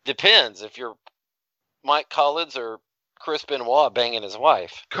 Depends if you're Mike Collins or Chris Benoit banging his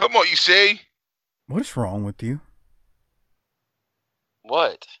wife. Come on, you see? What is wrong with you?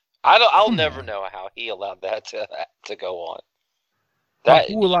 What? I'll never know how he allowed that to go on.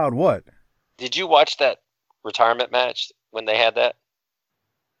 Who allowed what? Did you watch that retirement match when they had that?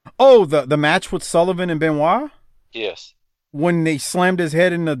 Oh, the match with Sullivan and Benoit? Yes. When they slammed his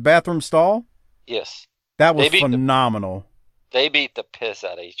head in the bathroom stall? Yes. That was phenomenal. They beat the piss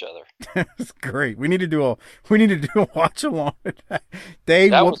out of each other. That's great. We need to do a watch along. They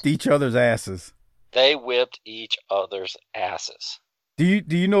whooped each other's asses. They whipped each other's asses. Do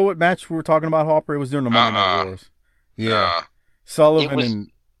you know what match we were talking about, Hopper? It was during the Monday Night Wars. Yeah. Sullivan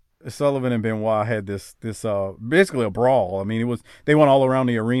and Benoit had this basically a brawl. I mean, they went all around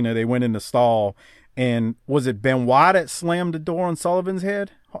the arena. They went in the stall, and was it Benoit that slammed the door on Sullivan's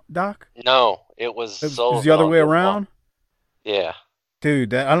head, Doc? No, it was Sullivan. It was the other way around? Yeah.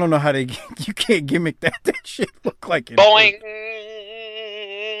 Dude, I don't know how you can't gimmick that. That shit look like it. Boing!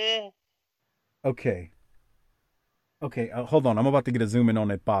 Okay, hold on. I'm about to get a zoom in on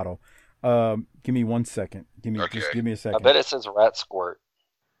that bottle. Give me 1 second. Just give me a second. I bet it says rat squirt.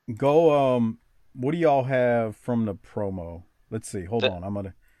 Go, what do y'all have from the promo? Let's see. Hold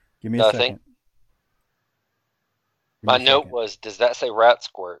on. Give me a second. My note was, does that say rat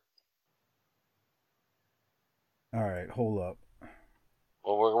squirt? All right, hold up.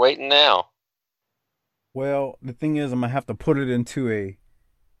 Well, we're waiting now. Well, the thing is, I'm going to have to put it into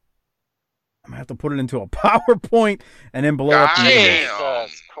gonna have to put it into a PowerPoint and then blow up the image.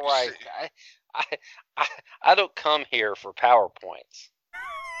 Jesus Christ! I don't come here for PowerPoints.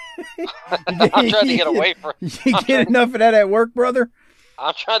 I'm trying to get away from. You get enough of that at work, brother?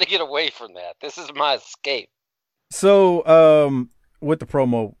 I'm trying to get away from that. This is my escape. So, with the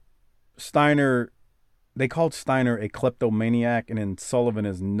promo, Steiner, they called Steiner a kleptomaniac, and then Sullivan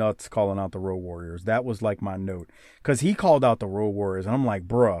is nuts calling out the Road Warriors. That was like my note, because he called out the Road Warriors, and I'm like,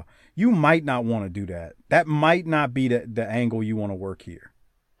 bruh, you might not want to do that. That might not be the angle you want to work here.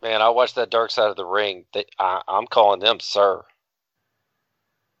 Man, I watched that Dark Side of the Ring. I'm calling them sir.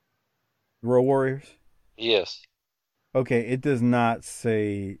 Road Warriors? Yes. Okay, it does not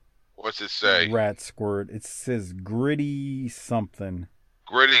say. What's it say? Rat Squirt. It says Gritty something.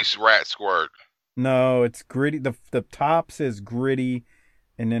 Gritty's Rat Squirt. No, it's Gritty. The top says Gritty,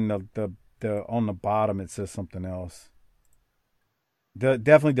 and then the on the bottom it says something else.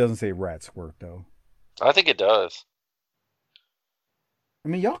 Definitely doesn't say Rat Squirt though. I think it does. I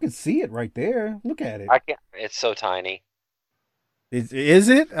mean, y'all can see it right there. Look at it. I can't. It's so tiny. Is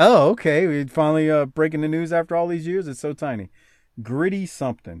it? Oh, okay. We finally breaking the news after all these years. It's so tiny. Gritty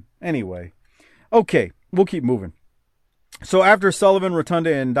something. Anyway. Okay, we'll keep moving. So after Sullivan,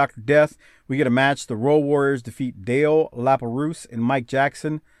 Rotunda, and Dr. Death, we get a match. The Road Warriors defeat Dale Laperouse and Mike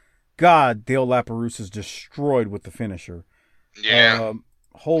Jackson. God, Dale Laperouse is destroyed with the finisher. Yeah.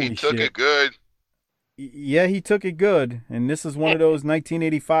 Holy shit. He took it good. Yeah, he took it good. And this is one of those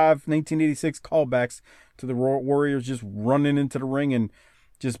 1985, 1986 callbacks to the Warriors just running into the ring and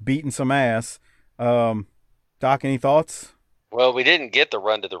just beating some ass. Doc, any thoughts? Well, we didn't get the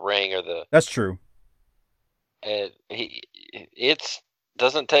run to the ring or the. That's true. It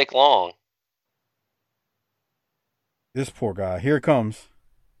doesn't take long. This poor guy. Here it comes.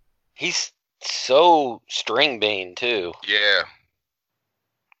 He's so string bean too. Yeah.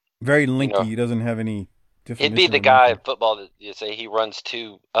 Very linky. He doesn't have any. It'd be the guy in football that you say he runs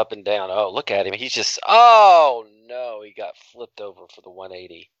too up and down. Oh, look at him. He's just. Oh no, he got flipped over for the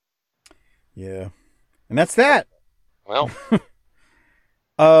 180. Yeah, and that's that. Well.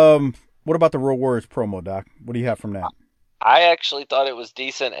 What about the Road Warriors promo, Doc? What do you have from that? I actually thought it was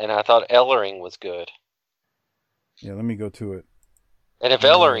decent, and I thought Ellering was good. Yeah, let me go to it. And if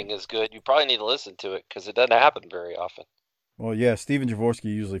Ellering is good, you probably need to listen to it, because it doesn't happen very often. Well, yeah, Steven Javorsky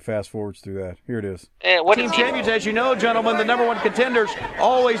usually fast forwards through that. Here it is. Team champions, as you know, gentlemen, the number one contenders,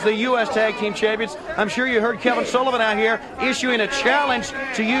 always the U.S. Tag Team Champions. I'm sure you heard Kevin Sullivan out here issuing a challenge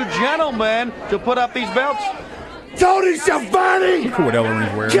to you gentlemen to put up these belts. Tony Schiavone! Look at what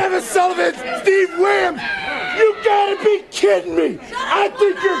Ellering's wearing. Kevin Sullivan, Steve Williams! You gotta be kidding me! I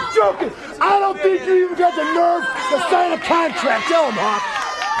think you're joking! I don't think you even got the nerve to sign a contract. Tell him, Hawk.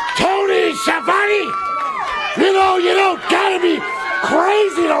 Tony Schiavone! You know, you don't gotta be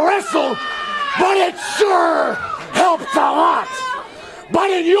crazy to wrestle, but it sure helps a lot. But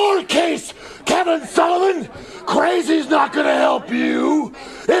in your case, Kevin Sullivan, crazy's not gonna help you.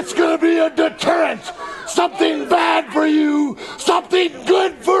 It's gonna be a deterrent. Something bad for you, something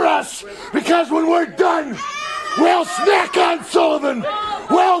good for us. Because when we're done, we'll snack on Sullivan,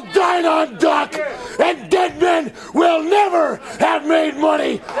 we'll dine on Doc, and dead men will never have made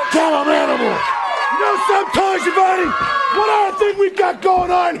money. Tell 'em, animal. You know something, Tony Schiavone? What I think we've got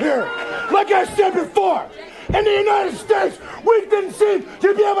going on here? Like I said before, in the United States, we didn't seem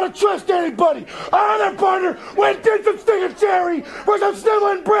to be able to trust anybody. Our other partner went did some sting of cherry for some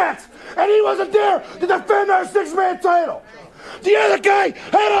sniveling brats, and he wasn't there to defend our six-man title. The other guy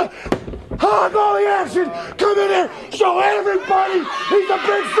had to hog all the action, come in there, show everybody he's a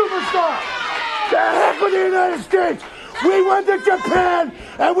big superstar. The heck with the United States. We went to Japan,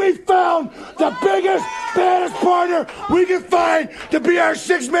 and we found the biggest, baddest partner we could find to be our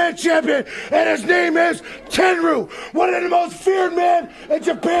six-man champion, and his name is Tenryu, one of the most feared men in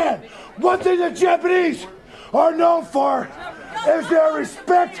Japan. One thing the Japanese are known for is their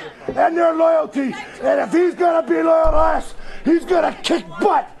respect and their loyalty, and if he's gonna be loyal to us, he's gonna kick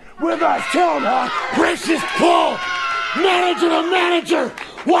butt with us. Tell him, huh? Precious Paul, manager to manager,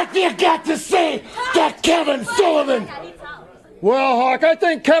 what do you got to say to Kevin Sullivan? Well, Hawk, I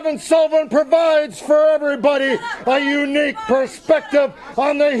think Kevin Sullivan provides for everybody a unique perspective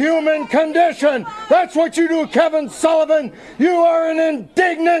on the human condition. That's what you do, Kevin Sullivan. You are an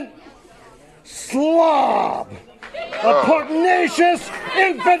indignant slob, a pugnacious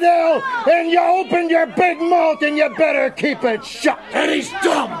infidel, and you opened your big mouth and you better keep it shut. And he's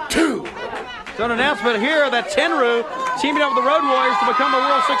dumb, too. So an announcement here that Tenryu teaming up with the Road Warriors to become the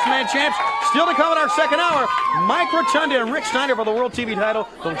World Six-Man Champs. Still to come in our second hour, Mike Rotunda and Rick Steiner for the World TV title.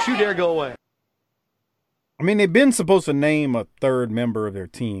 Don't you dare go away. I mean, they've been supposed to name a third member of their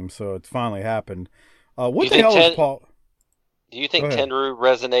team, so it's finally happened. What the hell is Paul? Do you think Tenryu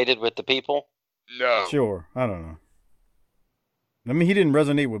resonated with the people? No. Sure. I don't know. I mean, he didn't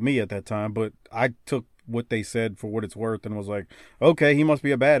resonate with me at that time, but I took what they said for what it's worth and was like, okay, he must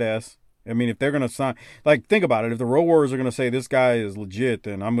be a badass. I mean, if they're going to sign, like, think about it. If the Road Warriors are going to say this guy is legit,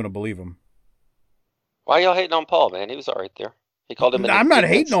 then I'm going to believe him. Why y'all hating on Paul, man? He was all right there. He called him. I'm not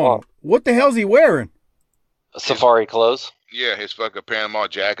hating on him. What the hell's he wearing? Safari clothes. Yeah, his fucking Panama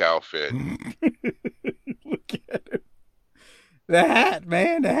Jack outfit. Look at him. The hat,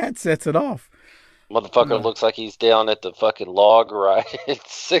 man. The hat sets it off. Motherfucker looks like he's down at the fucking log ride at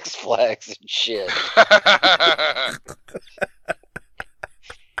Six Flags and shit.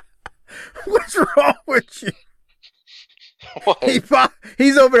 What's wrong with you? What?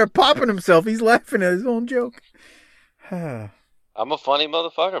 He's over there popping himself. He's laughing at his own joke. I'm a funny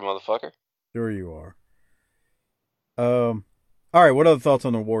motherfucker. Sure you are. All right, what other thoughts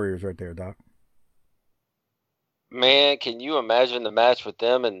on the Warriors right there, Doc? Man, can you imagine the match with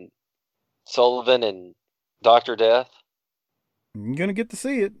them and Sullivan and Dr. Death? You're going to get to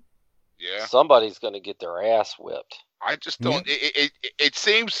see it. Yeah. Somebody's going to get their ass whipped. I just don't. Yeah. It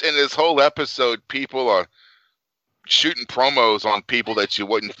seems in this whole episode, people are shooting promos on people that you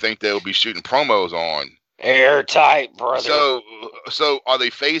wouldn't think they would be shooting promos on. Airtight, brother. So are they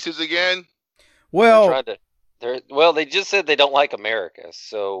faces again? Well, they just said they don't like America,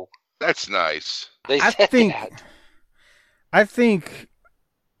 so that's nice. I think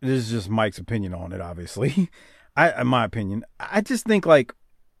this is just Mike's opinion on it. Obviously, in my opinion, I just think like,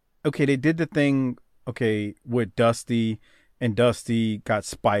 okay, they did the thing. Okay, with Dusty, and Dusty got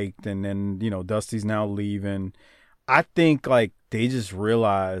spiked, and then Dusty's now leaving. I think like they just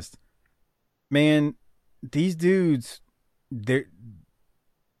realized, man, these dudes, they're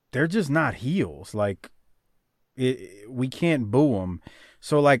just not heels. Like, we can't boo them.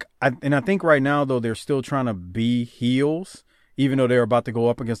 So like, I think right now though they're still trying to be heels, even though they're about to go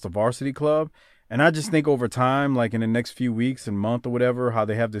up against the Varsity Club. And I just think over time, like in the next few weeks and month or whatever, how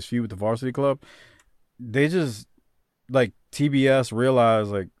they have this feud with the Varsity Club, they just, like, TBS realize,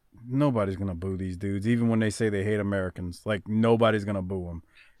 like, nobody's going to boo these dudes, even when they say they hate Americans. Like, nobody's going to boo them.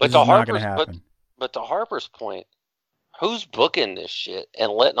 It's not going to happen. But to Harper's point, who's booking this shit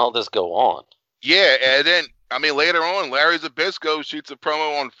and letting all this go on? Yeah, and then, I mean, later on, Larry Zbyszko shoots a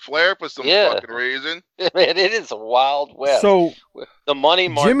promo on Flair for some fucking reason. Man, it is a wild west. So, the money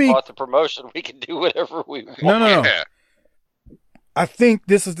Mark bought the promotion, we can do whatever we want. No. Yeah. I think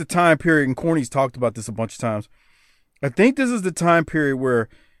this is the time period, and Corny's talked about this a bunch of times. I think this is the time period where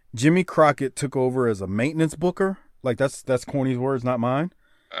Jimmy Crockett took over as a maintenance booker. Like, that's Corny's words, not mine.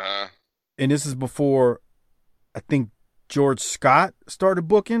 Uh-huh. And this is before, I think, George Scott started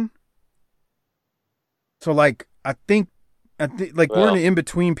booking. So, like, I think we're in the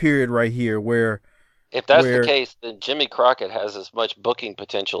in-between period right here where... If that's the case, then Jimmy Crockett has as much booking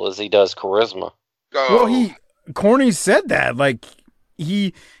potential as he does charisma. Oh. Well, Corny said that. Like,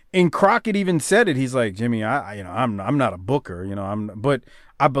 and Crockett even said it. He's like, Jimmy, I'm not a booker, but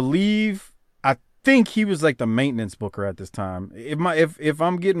I think he was like the maintenance booker at this time. If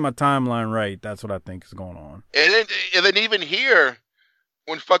I'm getting my timeline right, that's what I think is going on. And then even here,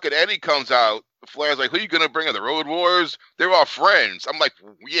 when fucking Eddie comes out, Flair's like, who are you going to bring in? The Road Warriors? They're all friends. I'm like,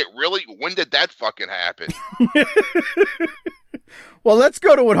 yeah, really? When did that fucking happen? Well, let's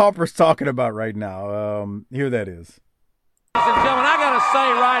go to what Harper's talking about right now. Here that is. Ladies and gentlemen, I got to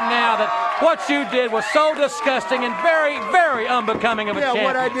say right now that what you did was so disgusting and very, very unbecoming of a champion. Yeah,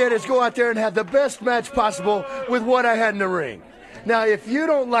 what I did is go out there and have the best match possible with what I had in the ring. Now, if you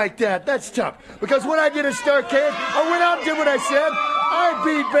don't like that, that's tough. Because when I did a Starrcade, I went out and did what I said. I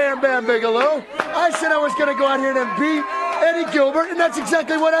beat Bam Bam Bigelow. I said I was going to go out here and beat Eddie Gilbert, and that's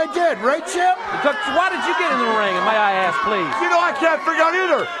exactly what I did. Right, Chip? Why did you get in the ring, may I ask, please? You know, I can't figure out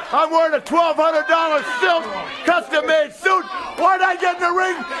either. I'm wearing a $1,200 silk custom-made suit. Why'd I get in the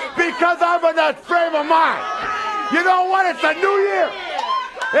ring? Because I'm in that frame of mind. You know what? It's a new year.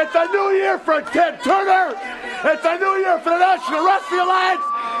 It's a new year for Ted Turner. It's a new year for the National Wrestling Alliance.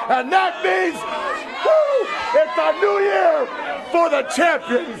 And that means, it's a new year for the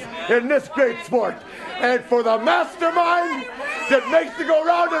champions in this great sport. And for the mastermind that makes it go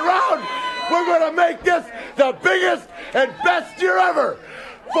round and round, we're going to make this the biggest and best year ever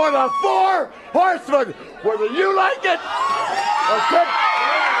for the Four Horsemen, whether you like it or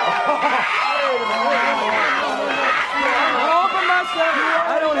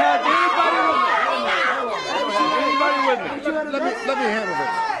I don't have anybody with me. Let me handle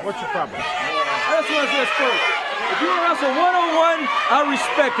this. What's your problem? I just want to say this first. If you want to wrestle one-on-one, I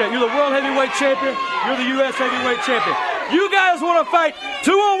respect that. You're the world heavyweight champion. You're the U.S. heavyweight champion. You guys want to fight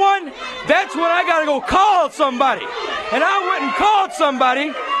two-on-one? That's when I got to go call somebody. And I went and called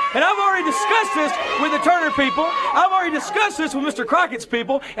somebody. And I've already discussed this with the Turner people. I've already discussed this with Mr. Crockett's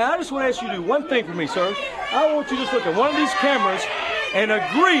people. And I just want to ask you to do one thing for me, sir. I want you to just look at one of these cameras and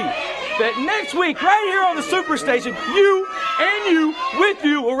agree that next week, right here on the Superstation, you with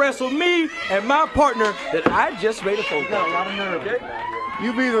you will wrestle me and my partner that I just made a phone call. Got a lot of nerve. Okay?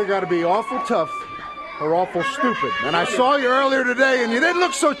 You've either got to be awful tough or awful stupid. And I saw you earlier today, and you didn't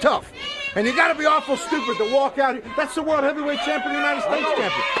look so tough. And you got to be awful stupid to walk out here. That's the world heavyweight champion, United States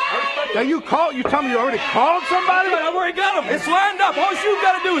champion. Now you tell me you already called somebody? I've already got him. It's lined up. All you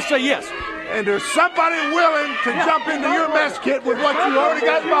got to do is say yes. And there's somebody willing to jump into your mess kit with what you already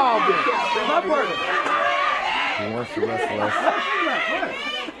got involved in. My partner. He wants to wrestle us.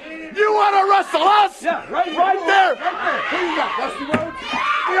 You want to wrestle us? Yeah, right there. Right there. Who you got, Dusty Rhodes?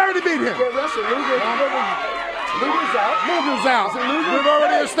 We already beat him. Luger's out. Luger's out. We've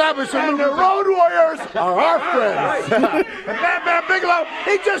already established that the Road Warriors are our friends. And Bam Bam Bigelow,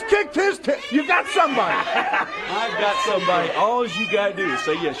 he just kicked his You got somebody. I've got somebody. All you got to do is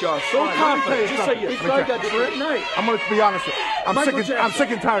say yes. Y'all so confident. Just say yes. I'm going to be honest with you. I'm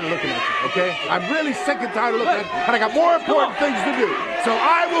sick and tired of looking at you, okay? I'm really sick and tired of looking at you. And I got more important things to do. So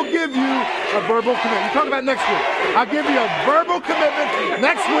I will give you a verbal commitment. You talk about next week. I'll give you a verbal commitment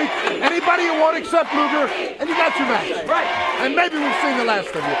next week. Anybody who won't accept Luger, and you got your match. Right. And maybe we've seen the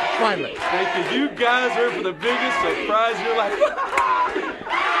last of you, finally. Thank you. You guys are for the biggest surprise of your life.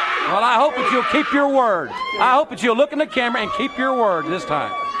 Well, I hope that you'll keep your word. I hope that you'll look in the camera and keep your word this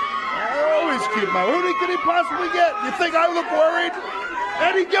time. I always keep my word. Who could he possibly get? You think I look worried?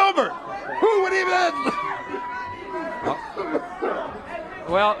 Eddie Gilbert. Who would even...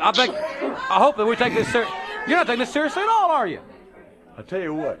 Well, I hope that we take this seriously. You're not taking this seriously at all, are you? I'll tell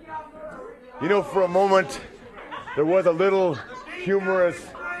you what. You know, for a moment, there was a little humorous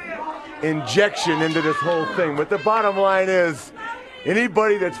injection into this whole thing. But the bottom line is,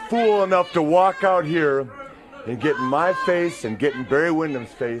 anybody that's fool enough to walk out here and get in my face and get in Barry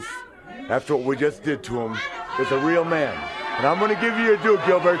Windham's face after what we just did to him is a real man. And I'm going to give you your due,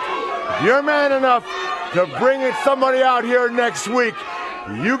 Gilbert. If you're man enough to bring somebody out here next week,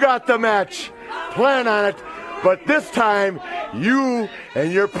 you got the match. Plan on it. But this time, you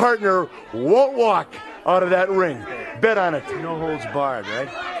and your partner won't walk out of that ring. Bet on it. No holds barred, right?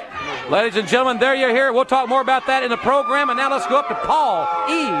 Ladies and gentlemen, there you hear it. We'll talk more about that in the program. And now let's go up to Paul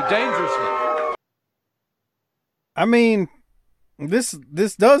E. Dangerously. I mean, this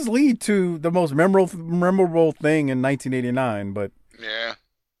does lead to the most memorable thing in 1989. But, yeah,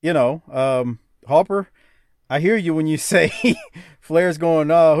 you know, Harper, I hear you when you say Flair's going,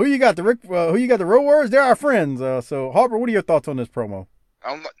 who you got, the Road Warriors? They're our friends. So, Harper, what are your thoughts on this promo?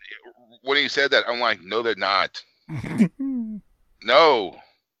 When he said that, I'm like, no, they're not. No.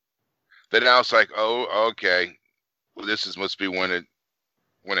 Then I was like, oh, okay. Well, must be when it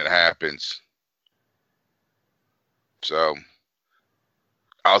happens. So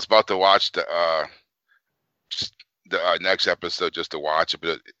I was about to watch the next episode just to watch it,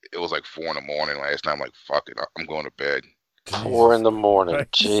 but it was like 4 a.m. last night. I'm like, fuck it, I'm going to bed. 4 a.m.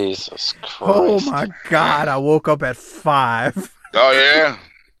 Jesus Christ. Oh my God, I woke up at 5. Oh yeah.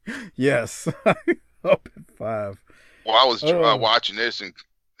 Yes, up at 5. Well, I was watching this and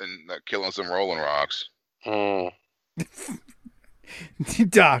killing some Rolling Rocks.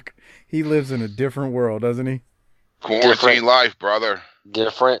 Doc, he lives in a different world, doesn't he? Quarantine life, brother.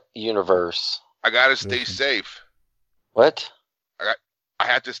 Different universe. I gotta stay safe. What? I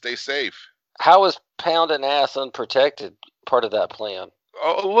have to stay safe. How is pounding ass unprotected part of that plan?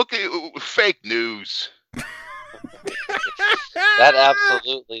 Oh, look at fake news. That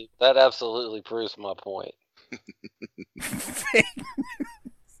absolutely proves my point.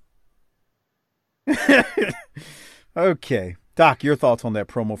 Okay. Doc, your thoughts on that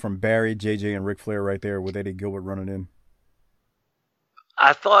promo from Barry, JJ, and Ric Flair right there with Eddie Gilbert running in?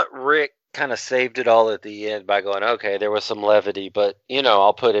 I thought Rick kind of saved it all at the end by going, okay, there was some levity, but,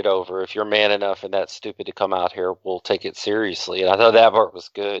 I'll put it over. If you're man enough and that's stupid to come out here, we'll take it seriously. And I thought that part was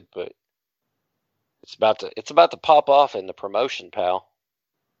good, but it's about to pop off in the promotion, pal.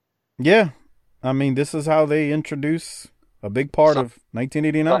 Yeah. I mean, this is how they introduce a big part of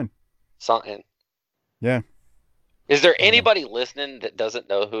 1989. Something. Yeah. Is there anybody listening that doesn't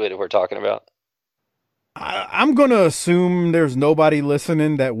know who we're talking about? I'm going to assume there's nobody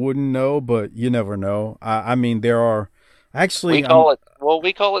listening that wouldn't know, but you never know. I mean, there are actually...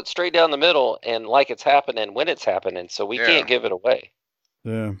 We call it straight down the middle and like it's happening when it's happening, so we can't give it away.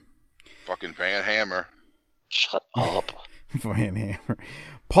 Yeah. Fucking Van Hammer. Shut up. Van Hammer.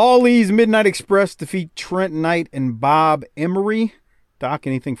 Paul Lee's Midnight Express defeat Trent Knight and Bob Emery. Doc,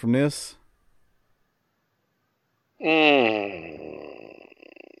 anything from this? I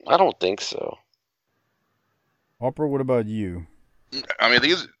don't think so. Harper, what about you? I mean,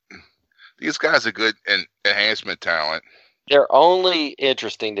 these guys are good and enhancement talent. They're only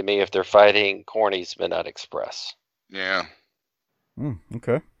interesting to me if they're fighting Corny's Midnight Express. Yeah.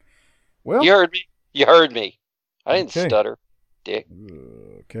 Okay. Well, you heard me. I didn't stutter, dick.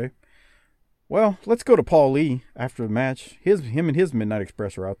 Okay. Well, let's go to Paul Lee after the match. Him and his Midnight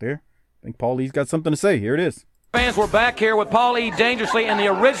Express are out there. I think Paul Lee's got something to say. Here it is. Fans, we're back here with Paul E. Dangerously and the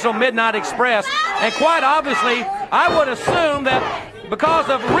original Midnight Express. And quite obviously, I would assume that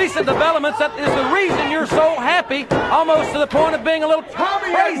because of recent developments, that is the reason you're so happy, almost to the point of being a little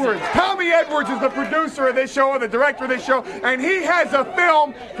crazy. Tommy Edwards is the producer of this show and the director of this show, and he has a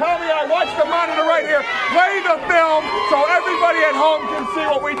film. Tommy, I watched the monitor right here. Play the film so everybody at home can see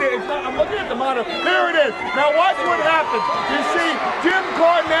what we did. I'm looking at the monitor. There it is. Now watch what happens. You see, Jim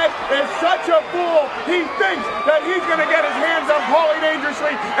Cornette is such a fool. He thinks that he's going to get his hands on Paulie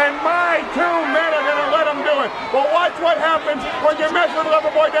Dangerously, and my two men are going to let him do it. Well, watch what happens when you mess with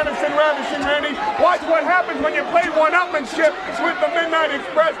Loverboy Dennison, Ravishing Randy. Watch what happens when you play one-upmanship with the Midnight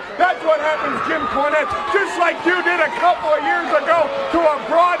Express. That's what happens, Jim Cornette. Just like you did a couple of years ago to a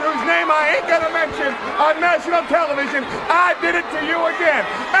broad whose name I ain't going to mention on national television. I did it to you again.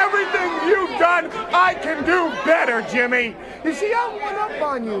 Everything you've done, I can do better, Jimmy. You see, I went up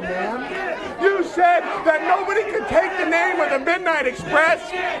on you, man. You said that nobody could take the name of the Midnight Express,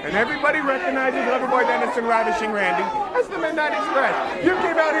 and everybody recognizes Loverboy Dennison, Ravishing Randy as the Midnight Express. You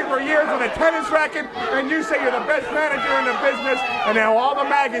came out here for years with a tennis racket, and you say you're the best manager in the business, and now all the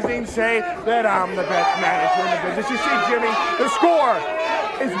magazines say that I'm the best manager in the business. You see, Jimmy, the score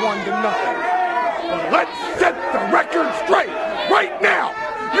is 1-0. But let's set the record straight right now.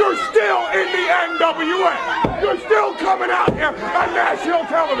 You're still in the NWA. You're still coming out here on national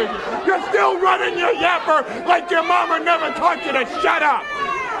television. You're still running your yapper like your mama never taught you to shut up.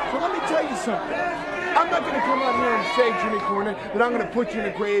 So let me tell you something. I'm not going to come out here and say, Jimmy Cornette, that I'm going to put you in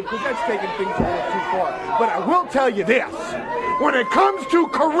a grave, because that's taking things a little too far. But I will tell you this. When it comes to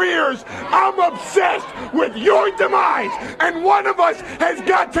careers, I'm obsessed with your demise. And one of us has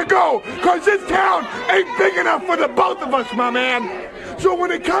got to go, because this town ain't big enough for the both of us, my man. So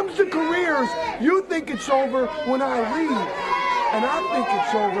when it comes to careers, you think it's over when I leave. And I think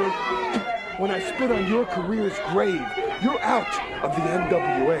it's over when I spit on your career's grave. You're out of the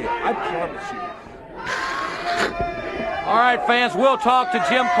NWA. I promise you. All right, fans, we'll talk to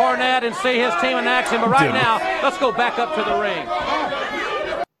Jim Cornette and see his team in action. But right now, let's go back up to the ring.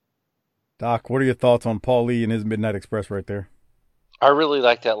 Doc, what are your thoughts on Paul Lee and his Midnight Express right there? I really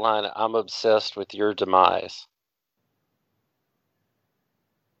like that line. I'm obsessed with your demise.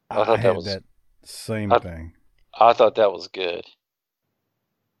 I thought that was that same thing. I thought that was good.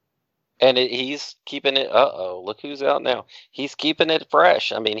 And he's keeping it. Look who's out now. He's keeping it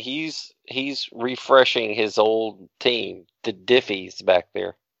fresh. I mean, he's refreshing his old team, the Diffies back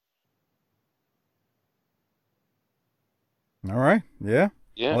there. All right, yeah.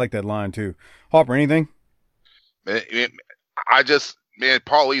 I like that line too. Harper, anything? Man,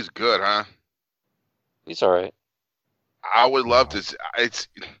 Paul Lee's good, huh? He's all right. I would love to.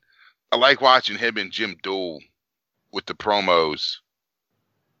 I like watching him and Jim duel with the promos.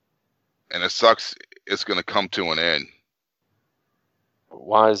 And it sucks it's going to come to an end.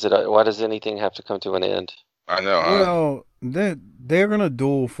 Why does anything have to come to an end? I know, huh? Well, they're going to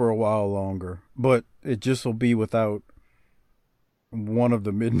duel for a while longer, but it just will be without one of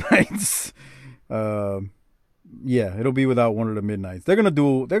the Midnights. Yeah, it'll be without one of the Midnights. They're going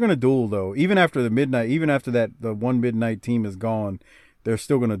to duel though. Even after that the one Midnight team is gone, they're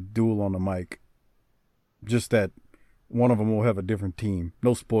still going to duel on the mic. Just that one of them will have a different team.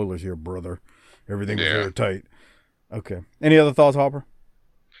 No spoilers here, brother. Everything's very tight. Okay. Any other thoughts, Harper?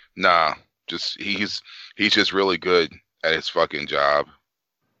 Nah. Just he's just really good at his fucking job.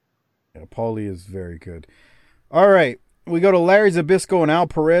 Yeah, Paulie is very good. All right. We go to Larry Zbyszko and Al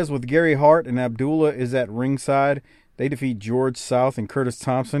Perez with Gary Hart, and Abdullah is at ringside. They defeat George South and Curtis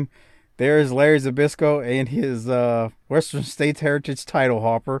Thompson. There's Larry Zbyszko and his Western States Heritage title,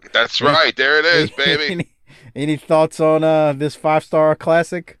 Harper. That's right. There it is, baby. Any thoughts on this 5-star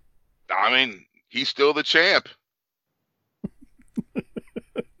classic? I mean, he's still the champ.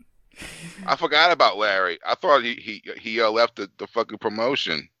 I forgot about Larry. I thought he left the fucking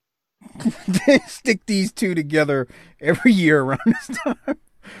promotion. They stick these two together every year around this time.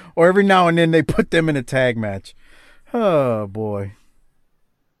 Or every now and then they put them in a tag match. Oh, boy.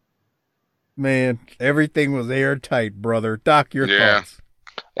 Man, everything was airtight, brother. Doc, your thoughts?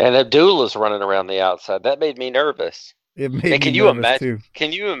 And Abdullah's running around the outside. That made me nervous. It made me nervous, too.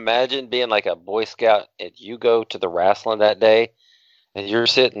 Can you imagine being like a Boy Scout and you go to the wrestling that day and you're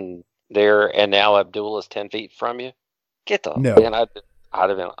sitting there and now Abdullah's 10 feet from you? Get the man! I'd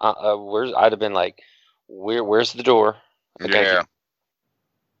have been I'd have been like, where's the door? Yeah.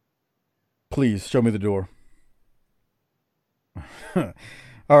 Please show me the door.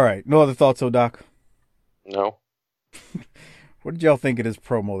 All right. No other thoughts, Doc? No. What did y'all think of this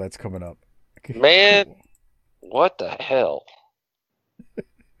promo that's coming up? Man, what the hell?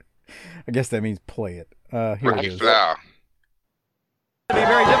 I guess that means play it. Here it is. It'd be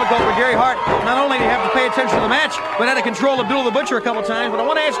very difficult for Gary Hart. Not only do you have to pay attention to the match, but had to control Abdullah the Butcher a couple times. But I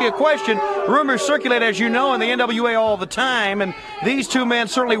want to ask you a question. Rumors circulate, as you know, in the NWA all the time, and these two men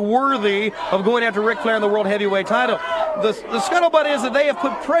certainly worthy of going after Ric Flair in the World Heavyweight title. The scuttlebutt is that they have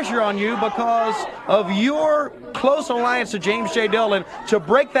put pressure on you because of your close alliance to James J. Dillon to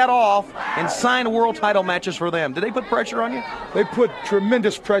break that off and sign world title matches for them. Did they put pressure on you? They put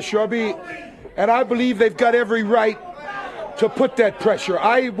tremendous pressure on me, and I believe they've got every right to put that pressure.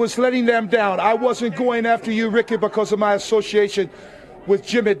 I was letting them down. I wasn't going after you, Ricky, because of my association with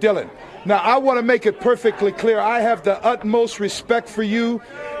Jimmy Dillon. Now, I want to make it perfectly clear. I have the utmost respect for you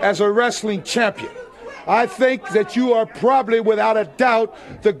as a wrestling champion. I think that you are probably, without a doubt,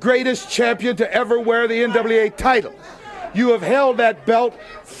 the greatest champion to ever wear the NWA title. You have held that belt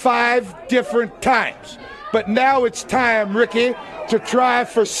 5 different times. But now it's time, Ricky, to try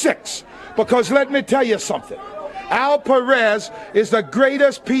for 6. Because let me tell you something. Al Perez is the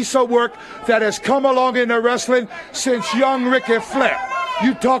greatest piece of work that has come along in the wrestling since young Ricky Flair.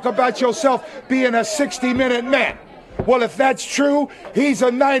 You talk about yourself being a 60-minute man. Well, if that's true, he's a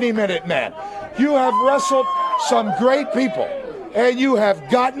 90-minute man. You have wrestled some great people, and you have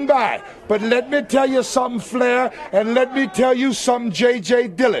gotten by. But let me tell you something, Flair, and let me tell you something, J.J.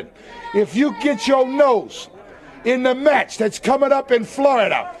 Dillon. If you get your nose in the match that's coming up in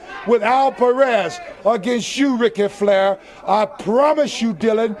Florida with Al Perez against you, Ricky Flair, I promise you,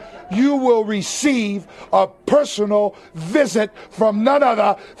 Dillon, you will receive a personal visit from none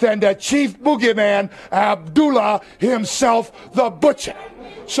other than the chief boogeyman, Abdullah himself, the Butcher.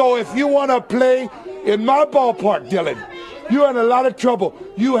 So if you want to play in my ballpark, Dillon, you're in a lot of trouble.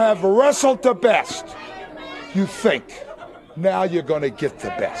 You have wrestled the best. You think. Now you're going to get the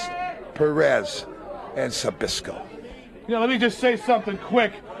best. Perez and Sabisco. Yeah, let me just say something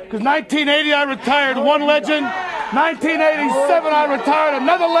quick. Because 1980, I retired one legend. 1987, I retired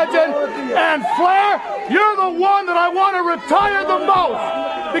another legend. And Flair, you're the one that I want to retire the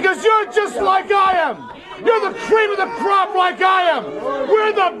most. Because you're just like I am. You're the cream of the crop like I am.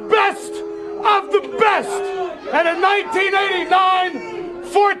 We're the best of the best. And in 1989,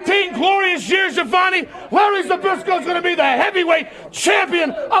 14 glorious years, Giovanni, Larry Zbyszko is going to be the heavyweight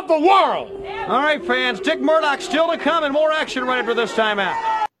champion of the world. All right, fans, Dick Murdoch still to come and more action right after this time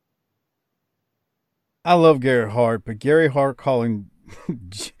out. I love Gary Hart, but Gary Hart calling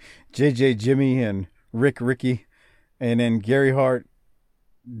JJ Jimmy and Ricky, and then Gary Hart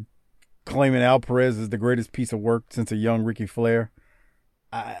claiming Al Perez is the greatest piece of work since a young Ricky Flair.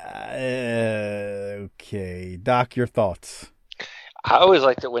 Okay. Doc, your thoughts? I always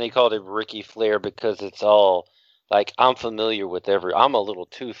liked it when he called him Ricky Flair because it's all like I'm a little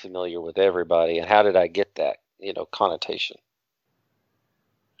too familiar with everybody. And how did I get that, connotation?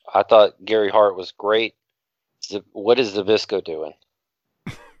 I thought Gary Hart was great. What is Zbyszko doing?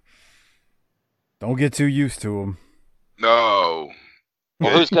 Don't get too used to him. No.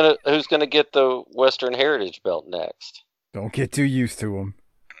 Well, who's gonna get the Western Heritage belt next? Don't get too used to him.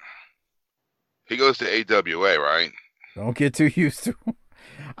 He goes to AWA, right? Don't get too used to him.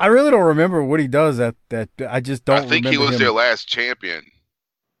 I really don't remember what he does at that. I just don't. I think he was their last champion.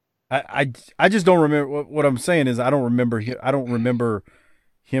 I just don't remember. What I'm saying is I don't remember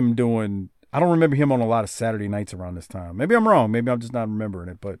him doing. I don't remember him on a lot of Saturday nights around this time. Maybe I'm wrong. Maybe I'm just not remembering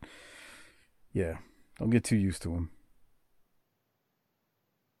it. But yeah, don't get too used to him.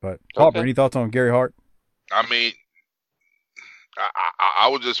 But Harper, any thoughts on Gary Hart? I mean, I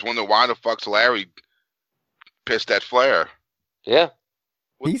was just wondering why the fuck's Larry pissed at Flair. Yeah.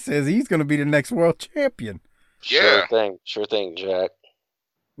 He says he's going to be the next world champion. Yeah. Sure thing, Jack.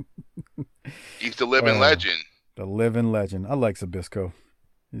 He's the living legend. The living legend. I like Zbyszko.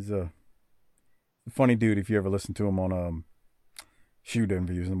 He's a funny dude if you ever listen to him on shoot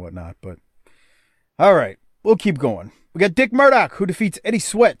interviews and whatnot. But all right, we'll keep going. We got Dick Murdoch, who defeats Eddie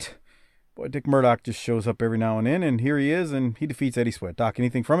Sweat. Boy, Dick Murdoch just shows up every now and then, and here he is, and he defeats Eddie Sweat. Doc,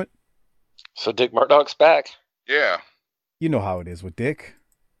 anything from it? So Dick Murdoch's back. Yeah. You know how it is with Dick.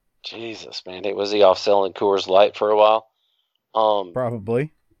 Jesus, man. Was he off selling Coors Light for a while?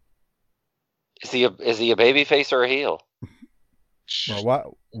 Probably. Is he a baby face or a heel?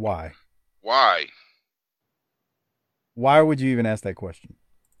 Well, why? Why would you even ask that question?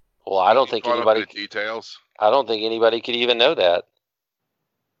 Well, I don't think anybody details. I don't think anybody could even know that.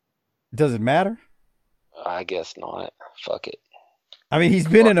 Does it matter? I guess not. Fuck it. I mean, he's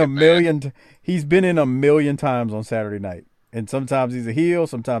been in a million. He's been in a million times on Saturday Night, and sometimes he's a heel,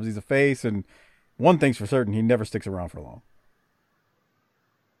 sometimes he's a face. And one thing's for certain: he never sticks around for long.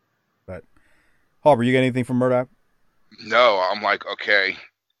 But Harper, you got anything from Murdoch? No, I'm like, okay,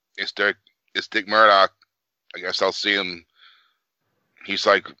 it's Dick Murdoch. I guess I'll see him. He's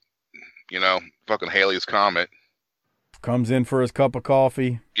like, fucking Haley's Comet. Comes in for his cup of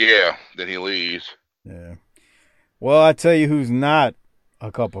coffee. Yeah, then he leaves. Yeah. Well, I tell you who's not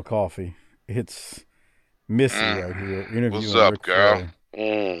a cup of coffee. It's Missy right here. Interviewing What's up, Ric girl?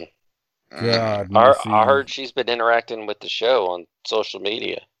 God, Missy. I heard she's been interacting with the show on social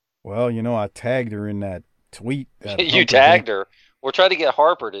media. Well, I tagged her in that tweet. You tagged her. We're trying to get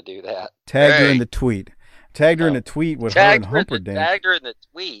Harper to do that. Tagged her in the tweet. Tagged her in the tweet with her and Humperdinck. Tagged her in the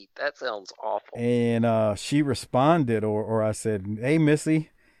tweet. That sounds awful. And she responded, or I said, "Hey, Missy,"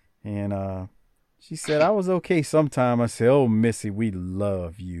 and she said, "I was okay sometime." I said, "Oh, Missy, we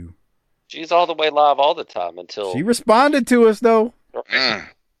love you." She's all the way live all the time until she responded to us though.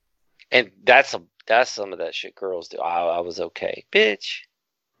 And that's some of that shit girls do. I was okay, bitch.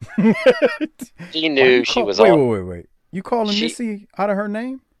 She knew she was. Wait. You calling Missy out of her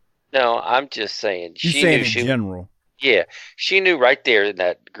name? No, I'm just saying. You saying in general? Yeah, she knew right there in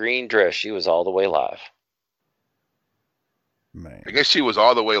that green dress. She was all the way live. Man, I guess she was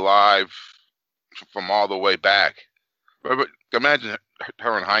all the way live from all the way back. But imagine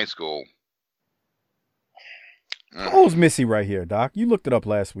her in high school. How old's Missy right here, Doc? You looked it up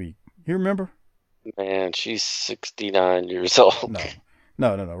last week. You remember? Man, she's 69 years old.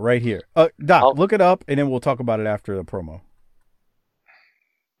 No, right here. Doc, look it up, and then we'll talk about it after the promo.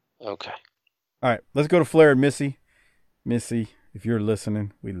 Okay. All right, let's go to Flair and Missy. Missy, if you're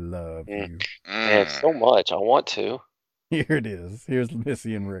listening, we love you. Man, so much. I want to. Here it is. Here's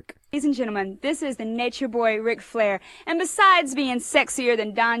Missy and Rick. Ladies and gentlemen, this is the Nature Boy Ric Flair. And besides being sexier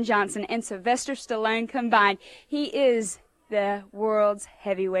than Don Johnson and Sylvester Stallone combined, he is the world's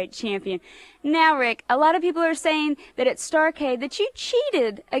heavyweight champion. Now, Rick, a lot of people are saying that at Starrcade that you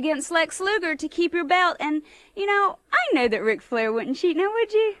cheated against Lex Luger to keep your belt. And, I know that Ric Flair wouldn't cheat, now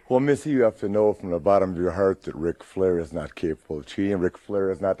would you? Well, Missy, you have to know from the bottom of your heart that Ric Flair is not capable of cheating. Ric Flair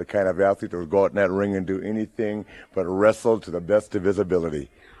is not the kind of athlete that would go out in that ring and do anything but wrestle to the best of his ability.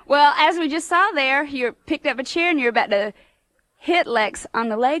 Well, as we just saw there, you picked up a chair and you're about to hit Lex on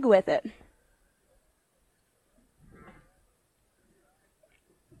the leg with it.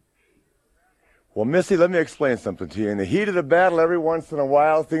 Well, Missy, let me explain something to you. In the heat of the battle, every once in a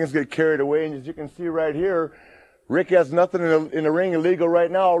while, things get carried away. And as you can see right here, Rick has nothing in the ring illegal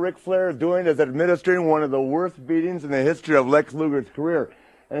right now. All Ric Flair is doing is administering one of the worst beatings in the history of Lex Luger's career.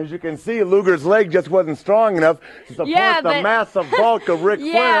 And as you can see, Luger's leg just wasn't strong enough to support the massive bulk of Ric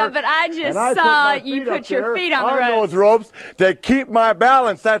Flair. Yeah, but I just saw you put your feet on the ropes. those ropes to keep my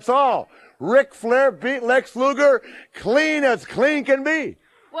balance, that's all. Ric Flair beat Lex Luger clean as clean can be.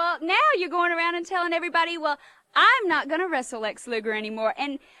 Well, now you're going around and telling everybody, well, I'm not going to wrestle Lex Luger anymore.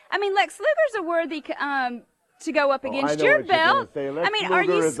 And, I mean, Lex Luger's a worthy to go up against your belt. I mean, are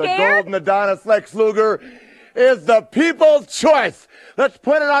you scared? The golden Adonis. Lex Luger is the people's choice. Let's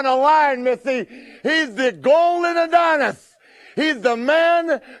put it on the line, Missy. He's the golden Adonis. He's the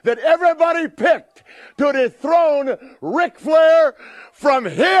man that everybody picked to dethrone Ric Flair from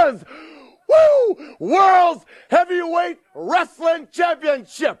his World's Heavyweight Wrestling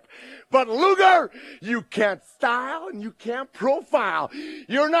Championship. But Luger, you can't style and you can't profile.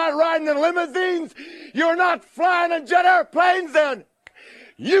 You're not riding in limousines. You're not flying in jet airplanes, and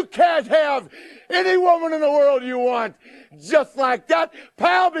you can't have any woman in the world you want just like that,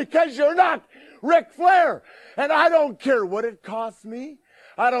 pal, because you're not Ric Flair. And I don't care what it costs me.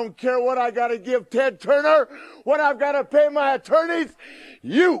 I don't care what I got to give Ted Turner, what I've got to pay my attorneys.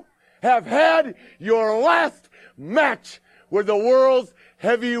 You have had your last match with the world's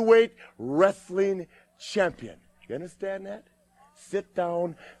heavyweight wrestling champion. You understand that? Sit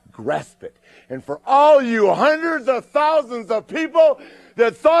down, grasp it. And for all you hundreds of thousands of people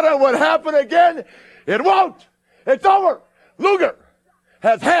that thought it would happen again, it won't. It's over. Luger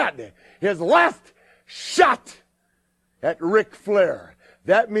has had his last shot at Ric Flair.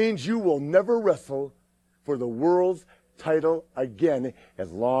 That means you will never wrestle for the world's title again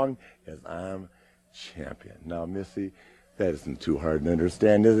as long as I'm champion. Now, Missy, That isn't too hard to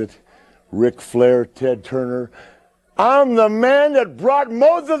understand, is it? Ric Flair, Ted Turner. I'm the man that brought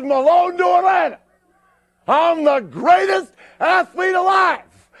Moses Malone to Atlanta. I'm the greatest athlete alive.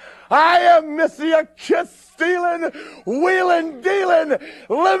 I am Missy a kiss-stealing, wheeling-dealing,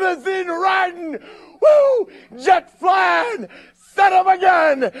 limousine-riding, woo, jet-flying, son of a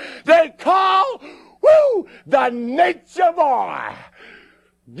gun they call, woo, the Nature Boy.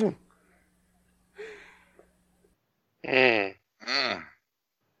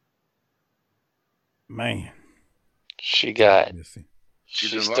 Man. She got...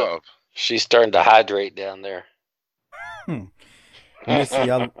 She's in love. She's starting to hydrate down there. Missy,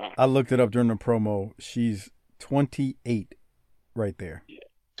 I looked it up during the promo. She's 28 right there.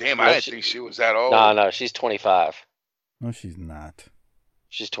 Damn, I didn't think she was that old. No, she's 25. No, she's not.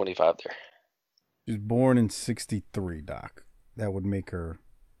 She's 25 there. She was born in 63, Doc. That would make her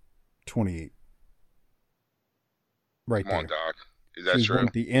 28. Right there. Come on, Doc. Is that She was true? born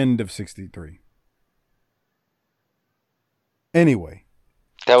at the end of 63. Anyway.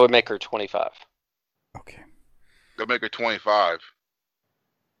 That would make her 25. Okay. They'll make her 25.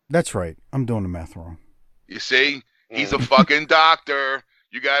 That's right. I'm doing the math wrong. You see? He's a fucking doctor.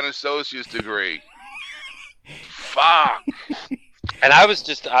 You got an associate's degree. Fuck. And I was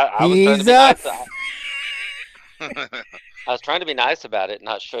just... I was trying to be nice. I was trying to be nice about it and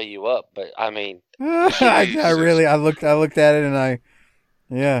not show you up, but I mean... I looked at it and I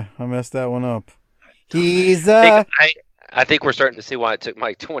messed that one up. I think we're starting to see why it took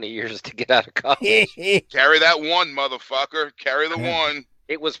Mike 20 years to get out of college. Carry that one, motherfucker. Carry the one.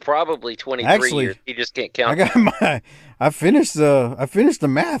 It was probably 23 years. You just can't count. I finished the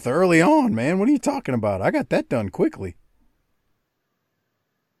math early on, man. What are you talking about? I got that done quickly.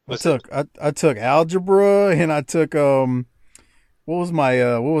 I took algebra and I took what was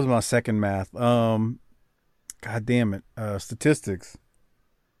my second math? God damn it. Statistics.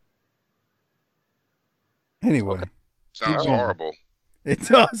 Anyway. Okay. Sounds horrible. It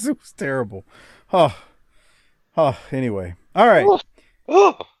does. It was terrible. Anyway. All right.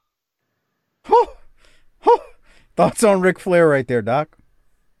 Thoughts on Ric Flair right there, Doc?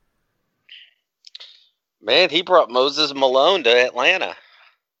 Man, he brought Moses Malone to Atlanta.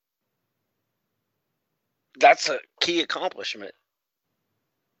 That's a key accomplishment.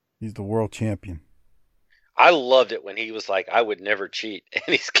 He's the world champion. I loved it when he was like, I would never cheat. And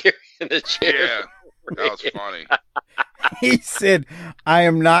he's carrying a chair. Yeah, that was funny. He said, I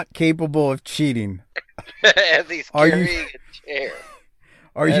am not capable of cheating. As he's carrying a chair.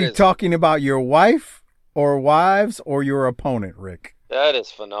 Are you talking about your wife or wives or your opponent, Rick? That is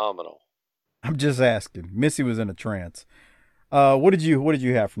phenomenal. I'm just asking. Missy was in a trance. What did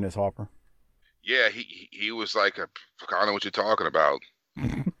you have from this, Harper? Yeah, he was like, I don't know what you're talking about.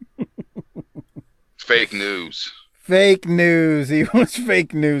 Fake news. Fake news. He was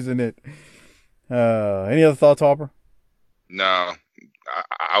fake news in it. Any other thoughts, Harper? No.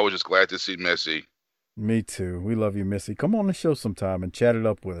 I was just glad to see Missy. Me too. We love you, Missy. Come on the show sometime and chat it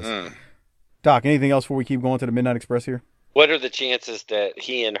up with us. Doc, anything else before we keep going to the Midnight Express here? What are the chances that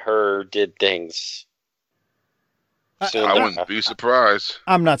he and her did things? I wouldn't be surprised.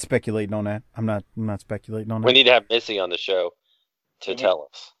 I'm not speculating on that. I'm not speculating on that. We need to have Missy on the show to tell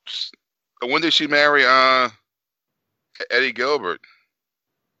us. When did she marry Eddie Gilbert?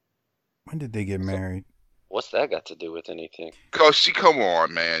 When did they get married? What's that got to do with anything? Come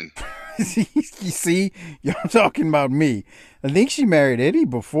on, man. You see, you're talking about me. I think she married Eddie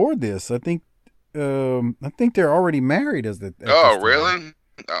before this. I think they're already married as the. Oh, really?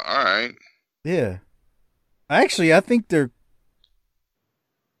 All right. Yeah. Actually, I think they're.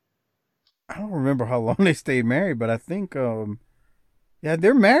 I don't remember how long they stayed married, but I think,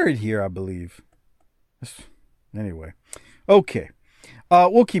 they're married here, I believe. Anyway, okay.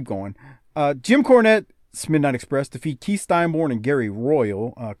 We'll keep going. Jim Cornette's Midnight Express defeat Keith Steinborn and Gary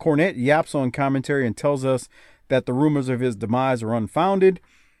Royal. Cornette yaps on commentary and tells us that the rumors of his demise are unfounded.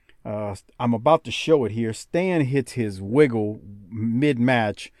 I'm about to show it here. Stan hits his wiggle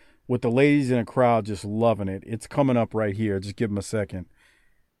mid-match with the ladies in the crowd just loving it. It's coming up right here. Just give him a second.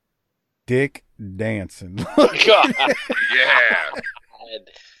 Dick dancing. God. Yeah.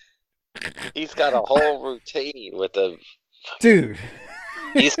 He's got a whole routine with a dude.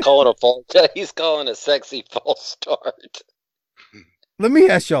 He's calling a sexy false start. Let me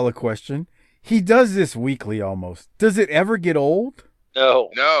ask y'all a question. He does this weekly almost. Does it ever get old? No.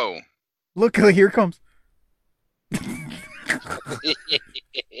 Look, here it comes.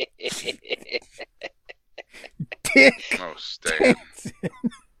 Dick. Oh, Stan.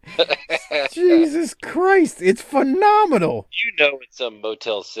 Jesus Christ, it's phenomenal. You know, in some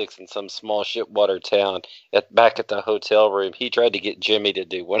Motel 6 in some small shipwater town, back at the hotel room, he tried to get Jimmy to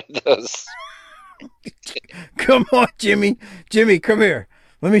do one of those. Come on, Jimmy. Jimmy, come here.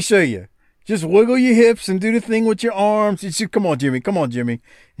 Let me show you. Just wiggle your hips and do the thing with your arms. Come on, Jimmy. Come on, Jimmy.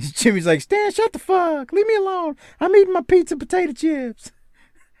 Jimmy's like, Stan, shut the fuck. Leave me alone. I'm eating my pizza potato chips.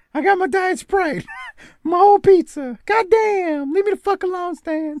 I got my Diet Sprite. My whole pizza. Goddamn. Leave me the fuck alone,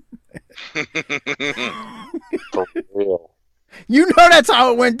 Stan. For real. You know that's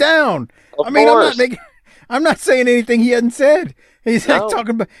how it went down. Of I mean, course. I'm not saying anything he hadn't said. He's No. like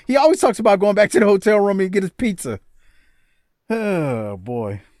talking about. He always talks about going back to the hotel room and get his pizza. Oh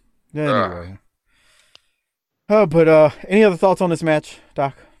boy. Anyway. But any other thoughts on this match,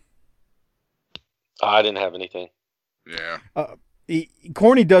 Doc? I didn't have anything. Yeah.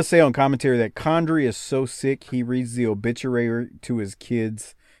 Corny does say on commentary that Condrey is so sick he reads the obituary to his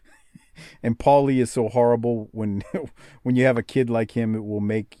kids, and Paulie is so horrible when you have a kid like him, it will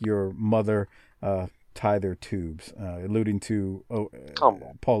make your mother tie their tubes, alluding to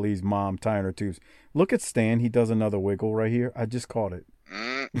Paulie's mom tying her tubes. Look at Stan. He does another wiggle right here. I just caught it.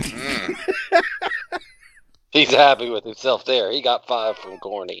 He's happy with himself there. He got 5 from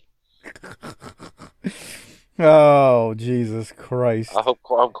Corny. Oh, Jesus Christ. I hope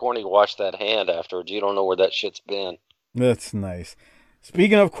Corny washed that hand afterwards. You don't know where that shit's been. That's nice.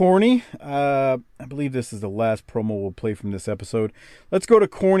 Speaking of Corny, I believe this is the last promo we'll play from this episode. Let's go to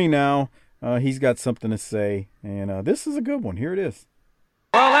Corny now. He's got something to say, and this is a good one. Here it is.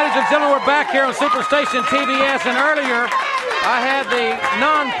 Well, ladies and gentlemen, we're back here on Superstation TBS, and earlier I had the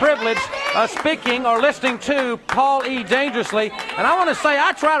non-privilege of speaking or listening to Paul E. Dangerously, and I want to say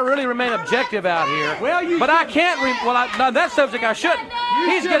I try to really remain objective out here, but I can't. On that subject, I shouldn't.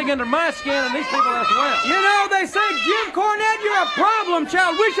 He's getting under my skin, and these people as well. You know, they say, Jim Cornette, you're a problem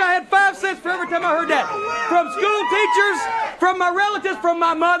child. Wish I had 5 cents for every time I heard that. From school teachers, from my relatives, from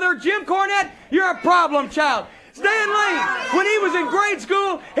my mother. Jim Cornette, you're a problem child. Stan Lane, when he was in grade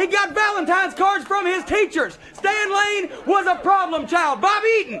school, he got Valentine's cards from his teachers. Stan Lane was a problem child. Bob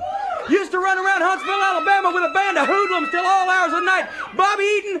Eaton used to run around Huntsville, Alabama with a band of hoodlums till all hours of the night. Bob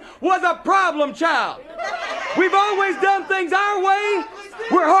Eaton was a problem child. We've always done things our way.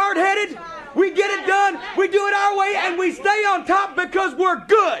 We're hard-headed. We get it done. We do it our way, and we stay on top because we're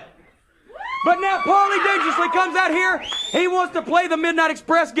good. But now Paulie Dangerously comes out here. He wants to play the Midnight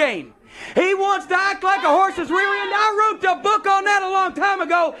Express game. He wants to act like a horse's rear end. I wrote a book on that a long time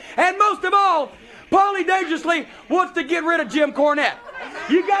ago. And most of all, Paulie Dangerously wants to get rid of Jim Cornette.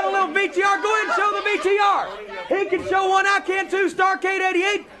 You got a little VTR? Go ahead and show the VTR. He can show one, I can too. Starcade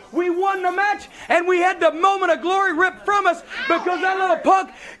 88. We won the match, and we had the moment of glory ripped from us because that little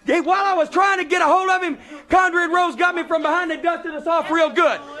punk, while I was trying to get a hold of him, Condrey and Rose got me from behind. They dusted us off real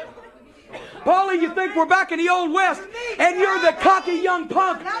good. Paulie, you think we're back in the Old West, and you're the cocky young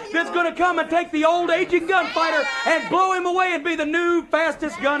punk that's going to come and take the old aging gunfighter and blow him away and be the new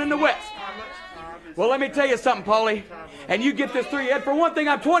fastest gun in the West. Well, let me tell you something, Paulie, and you get this through your head. For one thing,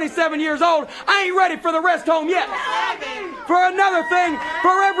 I'm 27 years old. I ain't ready for the rest home yet. For another thing,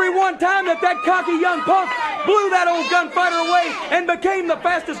 for every one time that cocky young punk blew that old gunfighter away and became the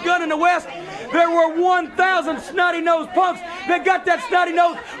fastest gun in the West, there were 1,000 snotty-nosed punks that got that snotty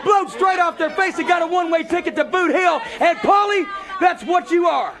nose blowed straight off their face and got a one-way ticket to Boot Hill. And Paulie, that's what you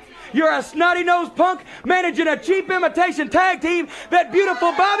are. You're a snotty-nosed punk managing a cheap imitation tag team that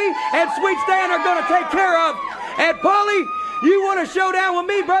beautiful Bobby and Sweet Stan are going to take care of. And Paulie, you want to show down with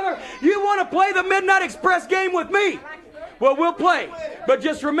me, brother? You want to play the Midnight Express game with me? Well, we'll play. But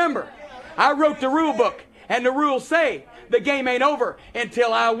just remember, I wrote the rule book, and the rules say the game ain't over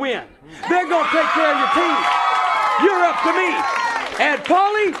until I win. They're going to take care of your team. You're up to me. And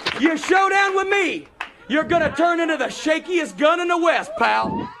Paulie, you show down with me. You're going to turn into the shakiest gun in the West,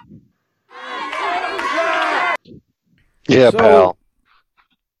 pal. Yeah, pal.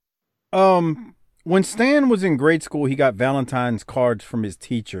 When Stan was in grade school, he got Valentine's cards from his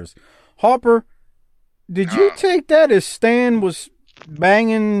teachers. Harper, did you take that as Stan was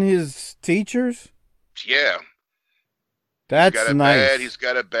banging his teachers? Yeah. That's nice. He's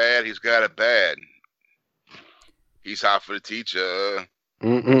got a bad. He's hot for the teacher.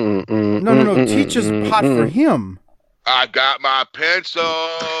 No. Teacher's hot for him. I got my pencil.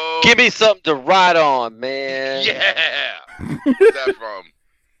 Give me something to write on, man. Yeah. Where's that from?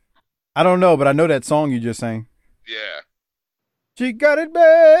 I don't know, but I know that song you just sang. Yeah. She got it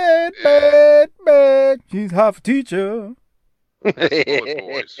bad. She's hot for teacher.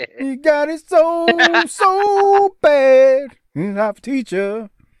 He got it so bad. He's hot for teacher.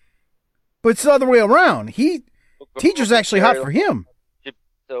 But it's the other way around. Teacher's actually hot for him.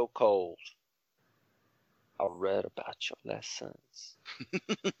 so cold. I read about your lessons.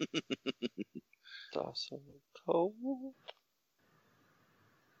 It's so cold.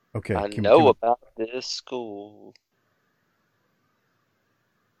 Okay. I know about this school.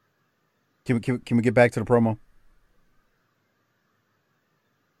 Can we get back to the promo?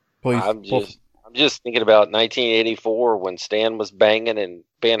 Please. I'm just thinking about 1984 when Stan was banging and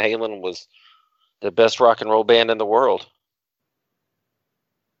Van Halen was the best rock and roll band in the world.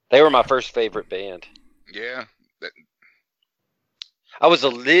 They were my first favorite band. Yeah. I was a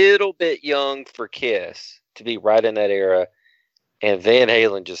little bit young for Kiss to be right in that era, and Van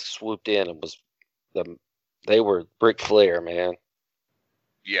Halen just swooped in and they were Ric Flair, man.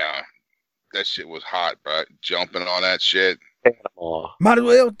 Yeah. That shit was hot, bro. Jumping on that shit. Might as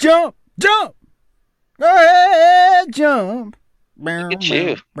well jump. Go ahead, jump. Look at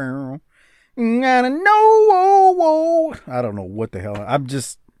you. Gotta know. I don't know what the hell. I'm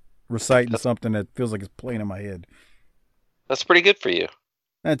just reciting something that feels like it's playing in my head. That's pretty good for you.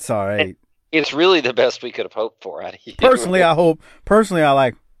 That's all right. It's really the best we could have hoped for out of you. Personally, I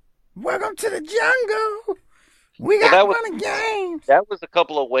like, welcome to the jungle. We got fun and games. That was a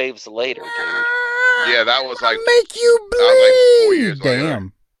couple of waves later, dude. Yeah, that was like make you bleed. Like 4 years Damn.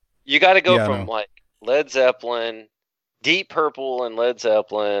 Later. You got to go from like Led Zeppelin, Deep Purple and Led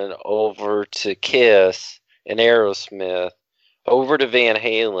Zeppelin, over to Kiss and Aerosmith, over to Van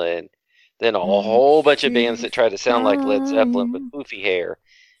Halen, then a whole bunch of bands that try to sound like Led Zeppelin with poofy hair,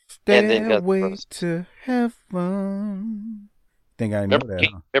 and then Stairway to Heaven. Think I know that?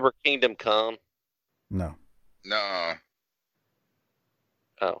 Remember Kingdom Come? No. No.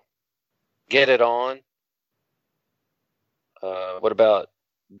 Oh. Get It On? What about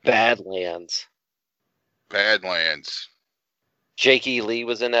Badlands? Badlands. Jake E. Lee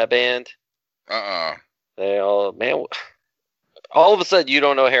was in that band? They all, man, all of a sudden you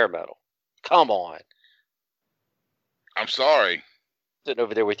don't know hair metal. Come on. I'm sorry. Sitting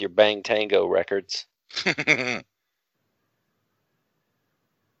over there with your Bang Tango records.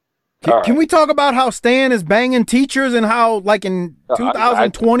 Can we talk about how Stan is banging teachers and how, like, in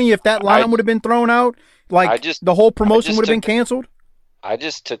 2020, if that line would have been thrown out, like, the whole promotion would have been canceled? I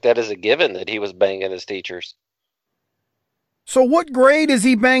just took that as a given that he was banging his teachers. So what grade is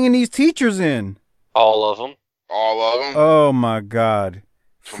he banging these teachers in? All of them. All of them? Oh, my God.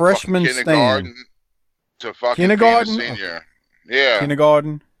 From Freshman kindergarten Stan. to fucking Kindergarten? being a senior. Yeah.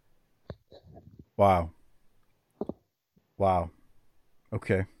 Kindergarten? Wow.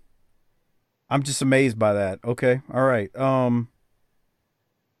 Okay. I'm just amazed by that. Okay. All right.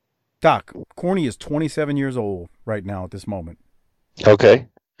 Doc, Corny is 27 years old right now at this moment. Okay.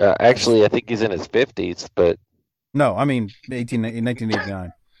 Actually, I think he's in his 50s, but... No, I mean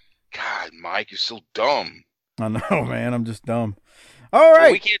 1989. God, Mike, you're so dumb. I know, man. I'm just dumb. All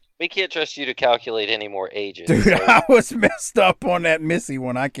right. Well, we can't trust you to calculate any more ages. Dude, so. I was messed up on that Missy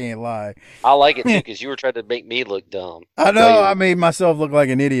one. I can't lie. I like it, too, because you were trying to make me look dumb. I know. I made myself look like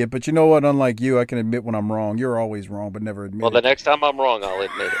an idiot. But you know what? Unlike you, I can admit when I'm wrong. You're always wrong, but never admit it. Well, the next time I'm wrong, I'll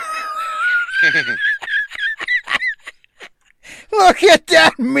admit it. Look at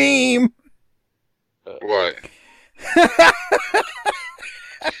that meme. What?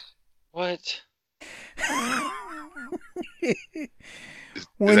 What?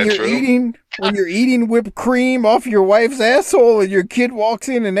 When you're eating whipped cream off your wife's asshole and your kid walks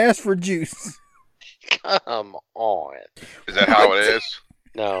in and asks for juice. Come on. Is that how it is?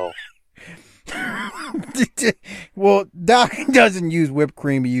 No. Well, Doc doesn't use whipped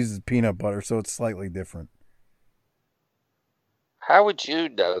cream. He uses peanut butter, so it's slightly different. How would you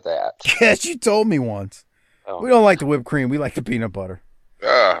know that? Yes, you told me once. Oh. We don't like the whipped cream. We like the peanut butter.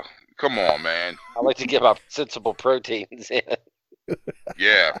 Come on, man. I like to get my sensible proteins in.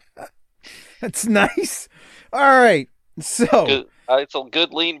 Yeah. That's nice. All right. So it's a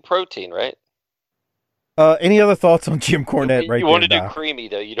good lean protein, right? Any other thoughts on Jim Cornette You want to do creamy,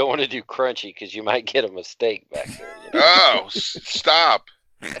 though. You don't want to do crunchy because you might get a mistake back there. You know? Oh, stop.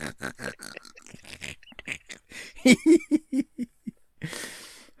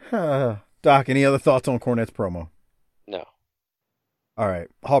 Doc, any other thoughts on Cornette's promo? No. All right.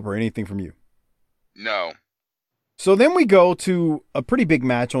 Harper, anything from you? No. So then we go to a pretty big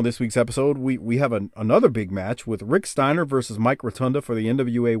match on this week's episode. We have another big match with Rick Steiner versus Mike Rotunda for the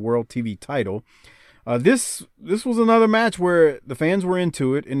NWA World TV title. This was another match where the fans were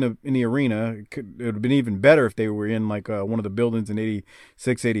into it in the arena. It would have been even better if they were in like one of the buildings in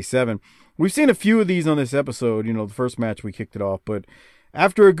 86, 87. We've seen a few of these on this episode. You know, the first match we kicked it off, but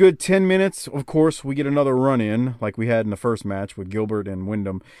after a good 10 minutes, of course, we get another run-in like we had in the first match with Gilbert and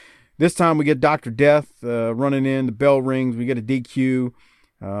Wyndham. This time we get Dr. Death running in. The bell rings. We get a DQ.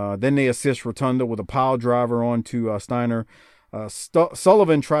 Then they assist Rotunda with a pile driver onto Steiner.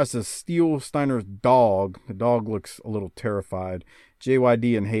 Sullivan tries to steal Steiner's dog. The dog looks a little terrified.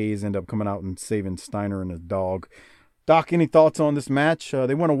 JYD and Hayes end up coming out and saving Steiner and his dog. Doc, any thoughts on this match?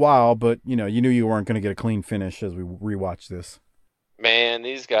 They went a while, but you knew you weren't going to get a clean finish as we rewatch this. Man,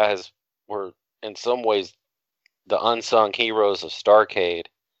 these guys were in some ways the unsung heroes of Starrcade.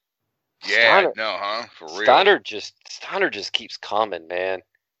 Yeah, for real. Steiner just keeps coming, man.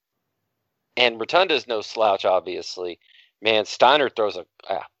 And Rotunda's no slouch, obviously. Man, Steiner throws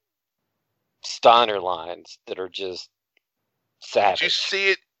Steiner lines that are just savage. Did you see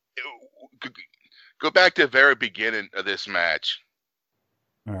it? Go back to the very beginning of this match.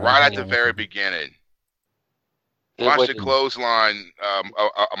 Right at the very beginning. Watch the clothesline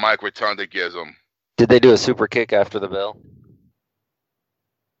Mike Rotunda gives him. Did they do a super kick after the bell?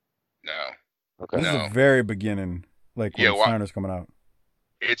 No. Okay. This is the very beginning, like when Steiner's coming out.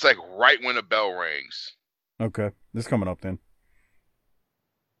 It's like right when the bell rings. Okay. This is coming up then.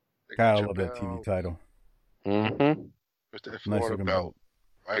 God, I love that TV title. Mm-hmm. What's that Florida belt?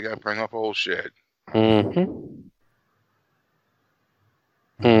 I gotta bring up old shit. Mm-hmm.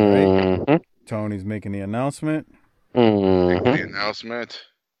 Right. Tony's making the announcement. Mm-hmm. The announcement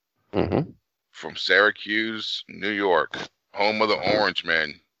from Syracuse, New York, home of the Orange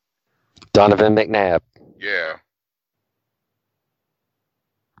Men. Donovan McNabb. Yeah.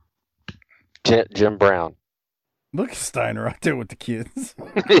 Jim Brown. Look at Steiner out there with the kids.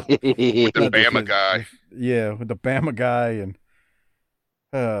 With the Bama guy. Yeah, with the Bama guy and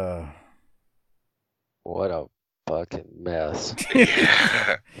what a fucking mess.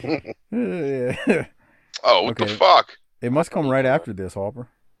 Yeah. Yeah. Oh, what the fuck? It must come right after this, Harper.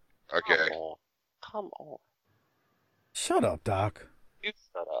 Okay. Come on. Shut up, Doc. You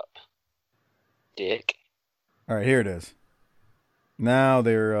shut up, dick. All right, here it is. Now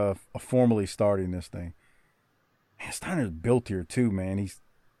they're formally starting this thing. Man, Steiner's built here too, man. He's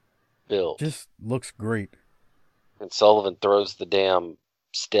built. Just looks great. And Sullivan throws the damn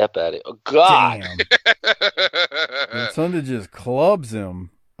step at it. Oh, God. And Thunder just clubs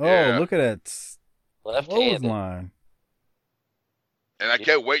him. Oh, yeah. Look at that left-handed line. And I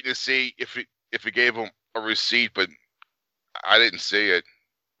kept waiting to see if it gave him a receipt, but I didn't see it.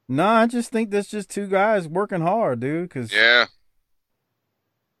 Nah, I just think that's just two guys working hard, dude. Cause, yeah.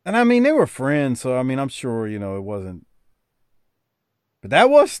 And I mean, they were friends, so I mean, I'm sure, it wasn't. But that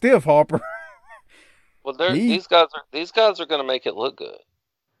was stiff, Harper. Well, these guys are going to make it look good.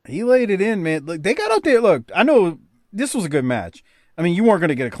 He laid it in, man. Look, they got out there. Look, I know this was a good match. I mean, you weren't going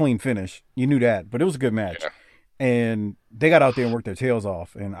to get a clean finish. You knew that, but it was a good match. Yeah. And they got out there and worked their tails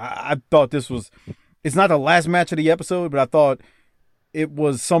off. And I thought this was, it's not the last match of the episode, but I thought it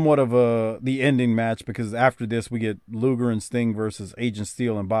was somewhat of the ending match because after this we get Luger and Sting versus Agent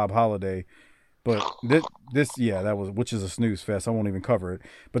Steel and Bob Holliday. But that was, which is a snooze fest. I won't even cover it.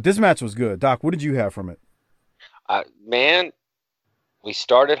 But this match was good. Doc, what did you have from it? Man, we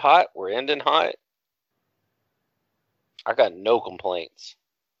started hot. We're ending hot. I got no complaints.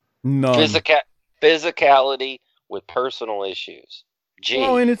 None. Physicality with personal issues. Gee.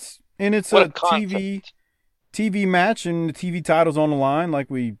 Well, and it's a TV match and the TV title's on the line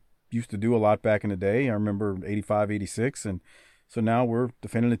like we used to do a lot back in the day. I remember 85, 86. And so now we're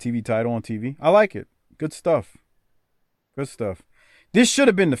defending the TV title on TV. I like it. Good stuff. Good stuff. This should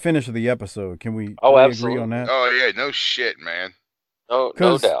have been the finish of the episode. Can we agree on that? Oh, yeah. No shit, man. No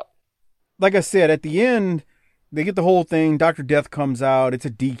doubt. Like I said, at the end, they get the whole thing. Dr. Death comes out. It's a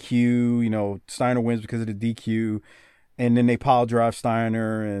DQ. Steiner wins because of the DQ. And then they pile drive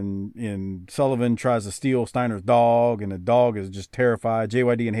Steiner, and Sullivan tries to steal Steiner's dog, and the dog is just terrified.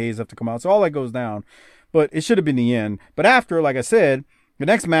 JYD and Hayes have to come out. So all that goes down. But it should have been the end. But after, like I said, the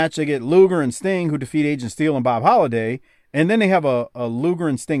next match, they get Luger and Sting, who defeat Agent Steel and Bob Holliday. And then they have a Luger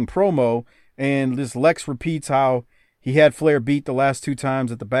and Sting promo, and this Lex repeats how he had Flair beat the last two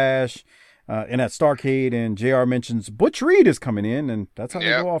times at the Bash and at Starrcade, and JR mentions Butch Reed is coming in, and that's how they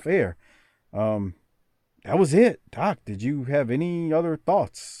go off air. That was it. Doc, did you have any other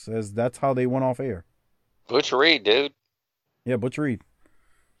thoughts as that's how they went off air? Butch Reed, dude. Yeah, Butch Reed.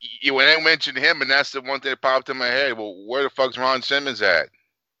 When they mentioned him, and that's the one thing that popped in my head, well, where the fuck's Ron Simmons at?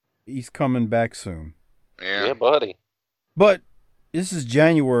 He's coming back soon. Yeah, buddy. But this is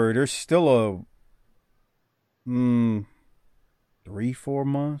January. There's still 3-4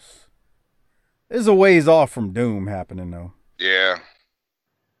 months. There's a ways off from Doom happening, though. Yeah.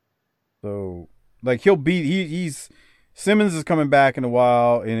 So, like, he's Simmons is coming back in a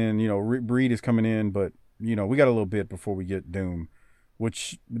while, and then, Reed is coming in, but, we got a little bit before we get Doom,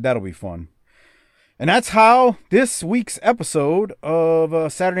 which that'll be fun. And that's how this week's episode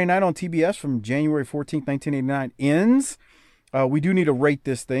of Saturday Night on TBS from January 14th, 1989 ends. We do need to rate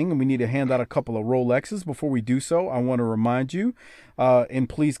this thing, and we need to hand out a couple of Rolexes. Before we do so, I want to remind you, and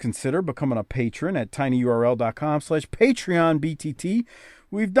please consider becoming a patron at tinyurl.com/PatreonBTT.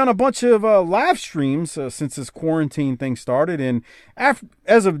 We've done a bunch of live streams since this quarantine thing started, and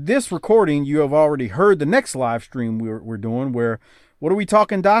as of this recording, you have already heard the next live stream we're doing, where, what are we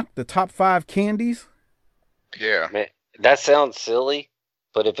talking, Doc? The top 5 candies? Yeah. Man, that sounds silly,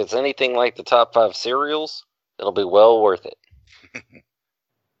 but if it's anything like the top 5 cereals, it'll be well worth it.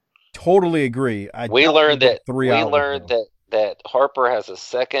 Totally agree. We learned that Harper has a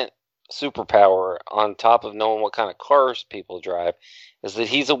second superpower on top of knowing what kind of cars people drive, is that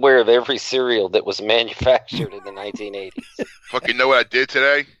he's aware of every cereal that was manufactured in the 1980s. Fucking know what I did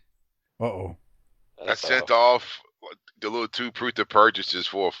today? Uh-oh. I sent off the little 2 proof of purchases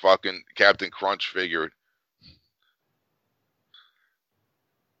for a fucking Captain Crunch figure.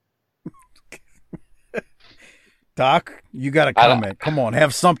 Doc, you got to comment. Come on,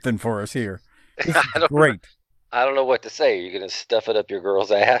 have something for us here. This is great. I don't know what to say. You're going to stuff it up your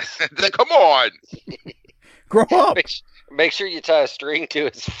girl's ass? Come on. Grow up. Make sure you tie a string to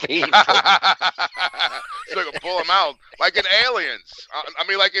his feet. So I can pull him out. Like in Aliens. I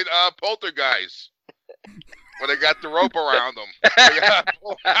mean, like in Poltergeist. Where they got the rope around them. It's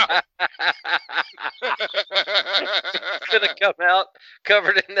going to come out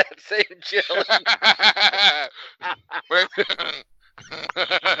covered in that same jelly.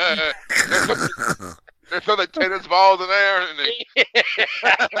 They throw the tennis balls in there.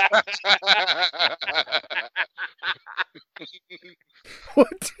 And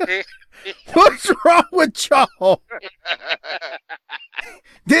What's wrong with y'all?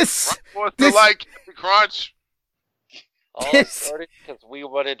 This like Crunch. All started because we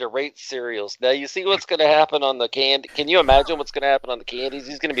wanted to rate cereals. Now you see what's going to happen on the candy. Can you imagine what's going to happen on the candies?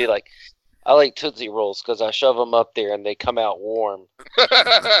 He's going to be like, I like Tootsie Rolls because I shove them up there and they come out warm.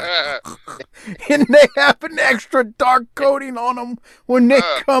 And they have an extra dark coating on them when they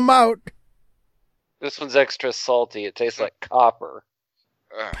come out. This one's extra salty. It tastes like copper.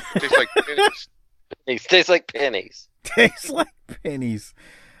 It tastes like pennies. It tastes like pennies. Tastes like pennies.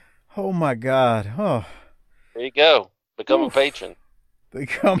 Oh my God. Oh. There you go. Become a patron.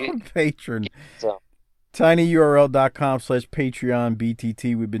 Become a patron.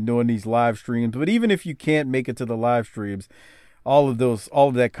 tinyurl.com/PatreonBTT. We've been doing these live streams, but even if you can't make it to the live streams, all of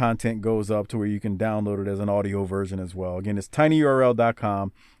that content goes up to where you can download it as an audio version as well. Again, it's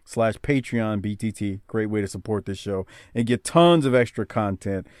tinyurl.com/PatreonBTT. Great way to support this show and get tons of extra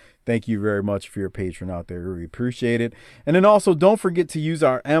content. Thank you very much for your patron out there. We appreciate it. And then also don't forget to use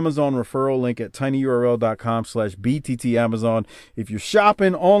our Amazon referral link at tinyurl.com/BTTAmazon. If you're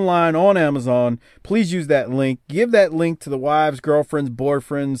shopping online on Amazon, please use that link. Give that link to the wives, girlfriends,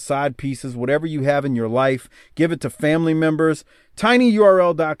 boyfriends, side pieces, whatever you have in your life. Give it to family members.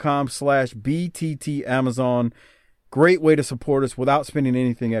 tinyurl.com/BTTAmazon. Great way to support us without spending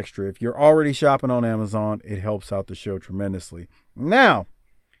anything extra. If you're already shopping on Amazon, it helps out the show tremendously. Now,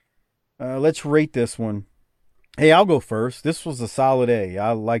 let's rate this one. Hey, I'll go first. This was a solid A.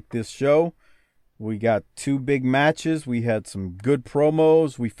 I like this show. We got 2 big matches. We had some good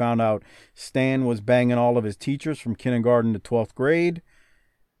promos. We found out Stan was banging all of his teachers from kindergarten to 12th grade.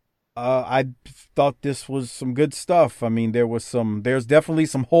 I thought this was some good stuff. I mean, there's definitely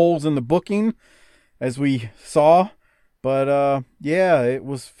some holes in the booking, as we saw. But, yeah, it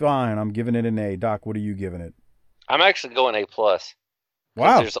was fine. I'm giving it an A. Doc, what are you giving it? I'm actually going A+.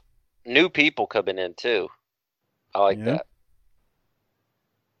 Wow. There's new people coming in, too. I like that.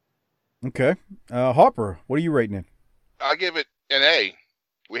 Okay. Harper, what are you rating it? I'll give it an A.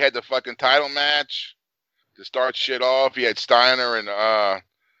 We had the fucking title match to start shit off. You had Steiner and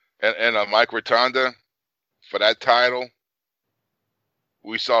Mike Rotunda for that title.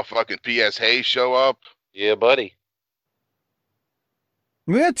 We saw fucking P.S. Hayes show up. Yeah, buddy.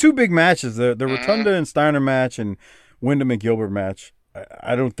 We had 2 big matches. The Rotunda and Steiner match and Wyndham and Gilbert match.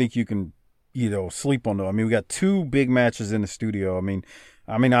 I don't think you can, sleep on them. I mean, we got 2 big matches in the studio. I mean,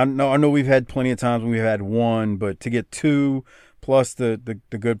 I know we've had plenty of times when we've had 1, but to get 2 plus the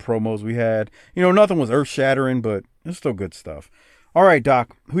good promos we had, nothing was earth shattering, but it's still good stuff. All right,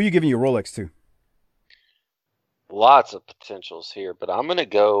 Doc, who are you giving your Rolex to? Lots of potentials here, but I'm going to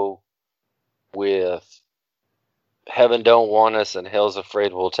go with Heaven Don't Want Us and Hell's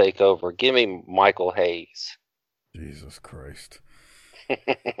Afraid We'll Take Over. Give me Michael Hayes. Jesus Christ.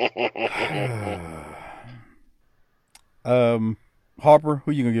 Harper,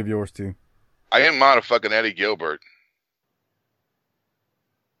 who you gonna give yours to? I am motherfucking Eddie Gilbert.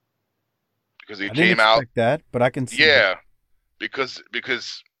 because he I came didn't out. expect that, but I can see. Yeah, because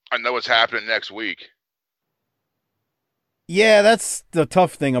I know what's happening next week. Yeah, that's the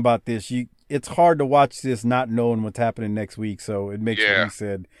tough thing about this. It's hard to watch this not knowing what's happening next week. So it makes what he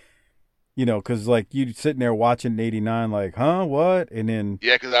said, because like you sitting there watching 89, like, huh, what? And then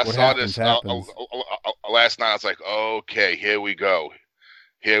because I saw this last night. I was like, okay, here we go.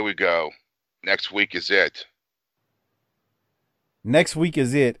 Next week is it. Next week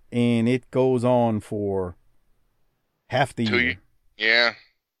is it, and it goes on for half the year. Yeah.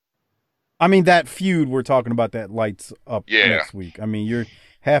 I mean, that feud we're talking about that lights up next week. I mean, your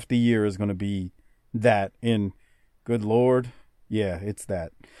half the year is going to be that. And good Lord, yeah, it's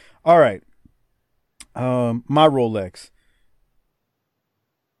that. All right, my Rolex.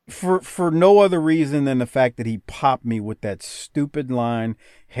 For no other reason than the fact that he popped me with that stupid line,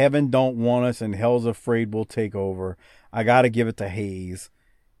 "Heaven don't want us and hell's afraid we'll take over." I got to give it to Hayes.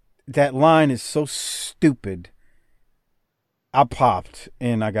 That line is so stupid. I popped,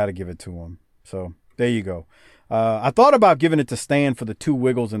 and I got to give it to him. So, there you go. I thought about giving it to Stan for the 2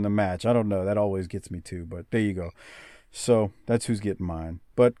 wiggles in the match. I don't know. That always gets me too, but there you go. So, that's who's getting mine.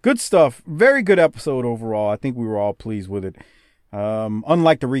 But good stuff. Very good episode overall. I think we were all pleased with it.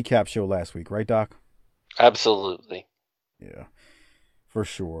 Unlike the recap show last week, right, Doc? Absolutely. Yeah, for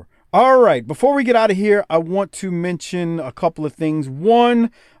sure. All right, before we get out of here, I want to mention a couple of things.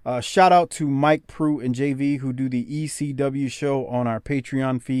 One, shout out to Mike Prue and JV who do the ECW show on our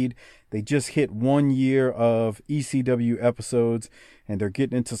Patreon feed. They just hit 1 year of ECW episodes, and they're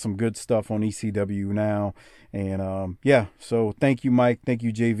getting into some good stuff on ECW now. And so thank you, Mike. Thank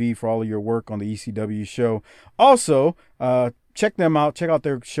you, JV, for all of your work on the ECW show. Also, check them out. Check out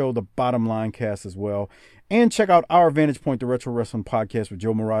their show, The Bottom Line Cast, as well. And check out our Vantage Point, the Retro Wrestling Podcast with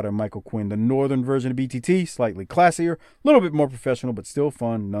Joe Murata and Michael Quinn, the northern version of BTT, slightly classier, a little bit more professional, but still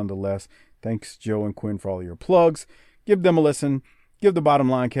fun nonetheless. Thanks, Joe and Quinn, for all your plugs. Give them a listen. Give the Bottom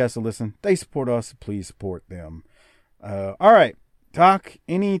Line Cast a listen. They support us. Please support them. All right, Doc,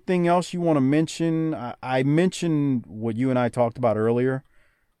 anything else you want to mention? I mentioned what you and I talked about earlier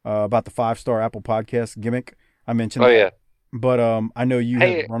about the 5-star Apple Podcast gimmick. I mentioned that. Yeah. But I know you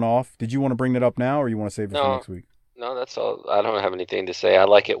had run off. Did you want to bring that up now, or you want to save it for next week? No, that's all. I don't have anything to say. I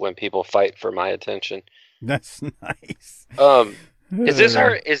like it when people fight for my attention. That's nice.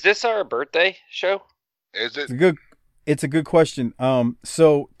 Is this our birthday show? Is it? It's a good question.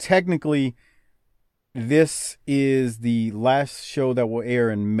 So technically, this is the last show that will air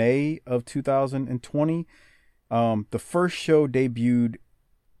in May of 2020. The first show debuted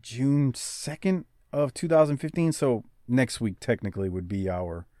June 2nd of 2015. So next week technically would be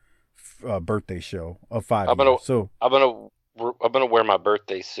our birthday show of 5 years. So I'm gonna wear my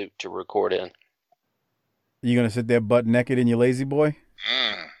birthday suit to record in. You gonna sit there butt naked in your lazy boy?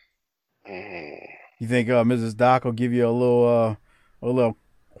 You think Mrs. Doc will give you a little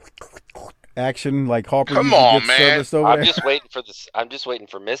action like Harper? Come on, man! I'm just waiting for this. I'm just waiting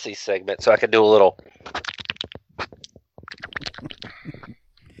for Missy's segment so I can do a little.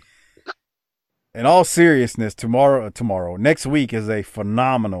 In all seriousness, next week is a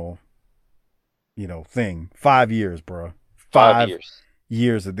phenomenal, thing. 5 years, bro. 5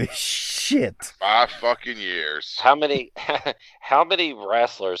 years of this shit. 5 fucking years. How many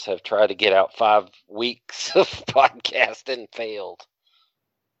wrestlers have tried to get out 5 weeks of podcasting and failed?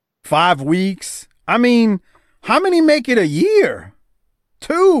 5 weeks? I mean, how many make it a year?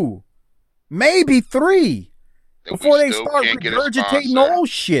 2, maybe 3, before they start regurgitating old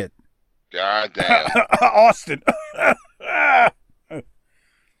shit. God damn. Austin.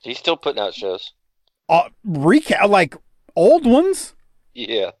 He's still putting out shows. Recap, like old ones?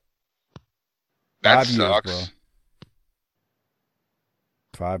 Yeah. That sucks. Years,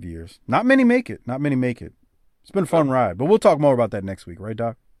 bro. 5 years. Not many make it. It's been a fun ride, but we'll talk more about that next week, right,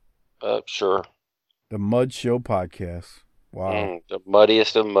 Doc? Sure. The Mud Show Podcast. Wow. The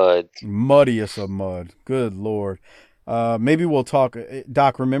muddiest of mud. Muddiest of mud. Good Lord. Maybe we'll talk.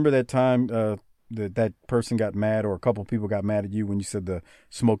 Doc, remember that time that person got mad, or a couple people got mad at you when you said the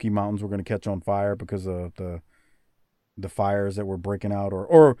Smoky Mountains were going to catch on fire because of the fires that were breaking out,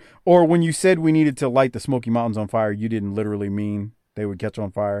 or when you said we needed to light the Smoky Mountains on fire, you didn't literally mean they would catch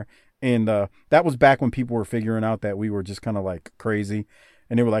on fire. And that was back when people were figuring out that we were just kind of like crazy,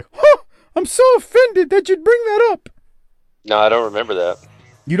 and they were like, "Huh, I'm so offended that you'd bring that up." No, I don't remember that.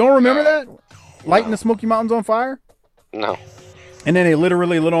 You don't remember that? Lighting the Smoky Mountains on fire? No. And then they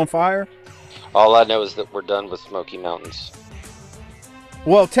literally lit on fire? All I know is that we're done with Smoky Mountains.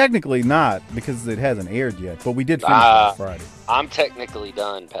 Well, technically not, because it hasn't aired yet, but we did finish last Friday. I'm technically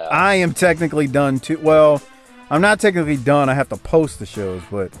done, pal. I am technically done too. Well, I'm not technically done. I have to post the shows,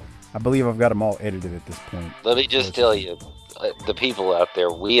 but I believe I've got them all edited at this point. Let me just tell you, the people out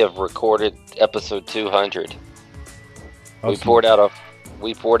there, we have recorded episode 200. We poured out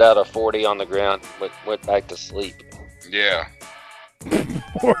a 40 on the ground, went back to sleep. Yeah.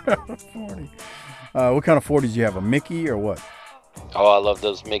 Poured out a 40. What kind of 40s do you have? A Mickey or what? Oh, I love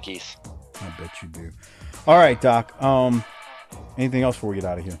those Mickeys. I bet you do. All right, Doc. Anything else before we get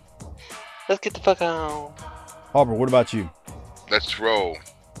out of here? Let's get the fuck on. Harper, what about you? Let's roll.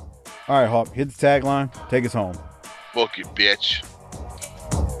 All right, Hawk, hit the tagline. Take us home. Book it, bitch.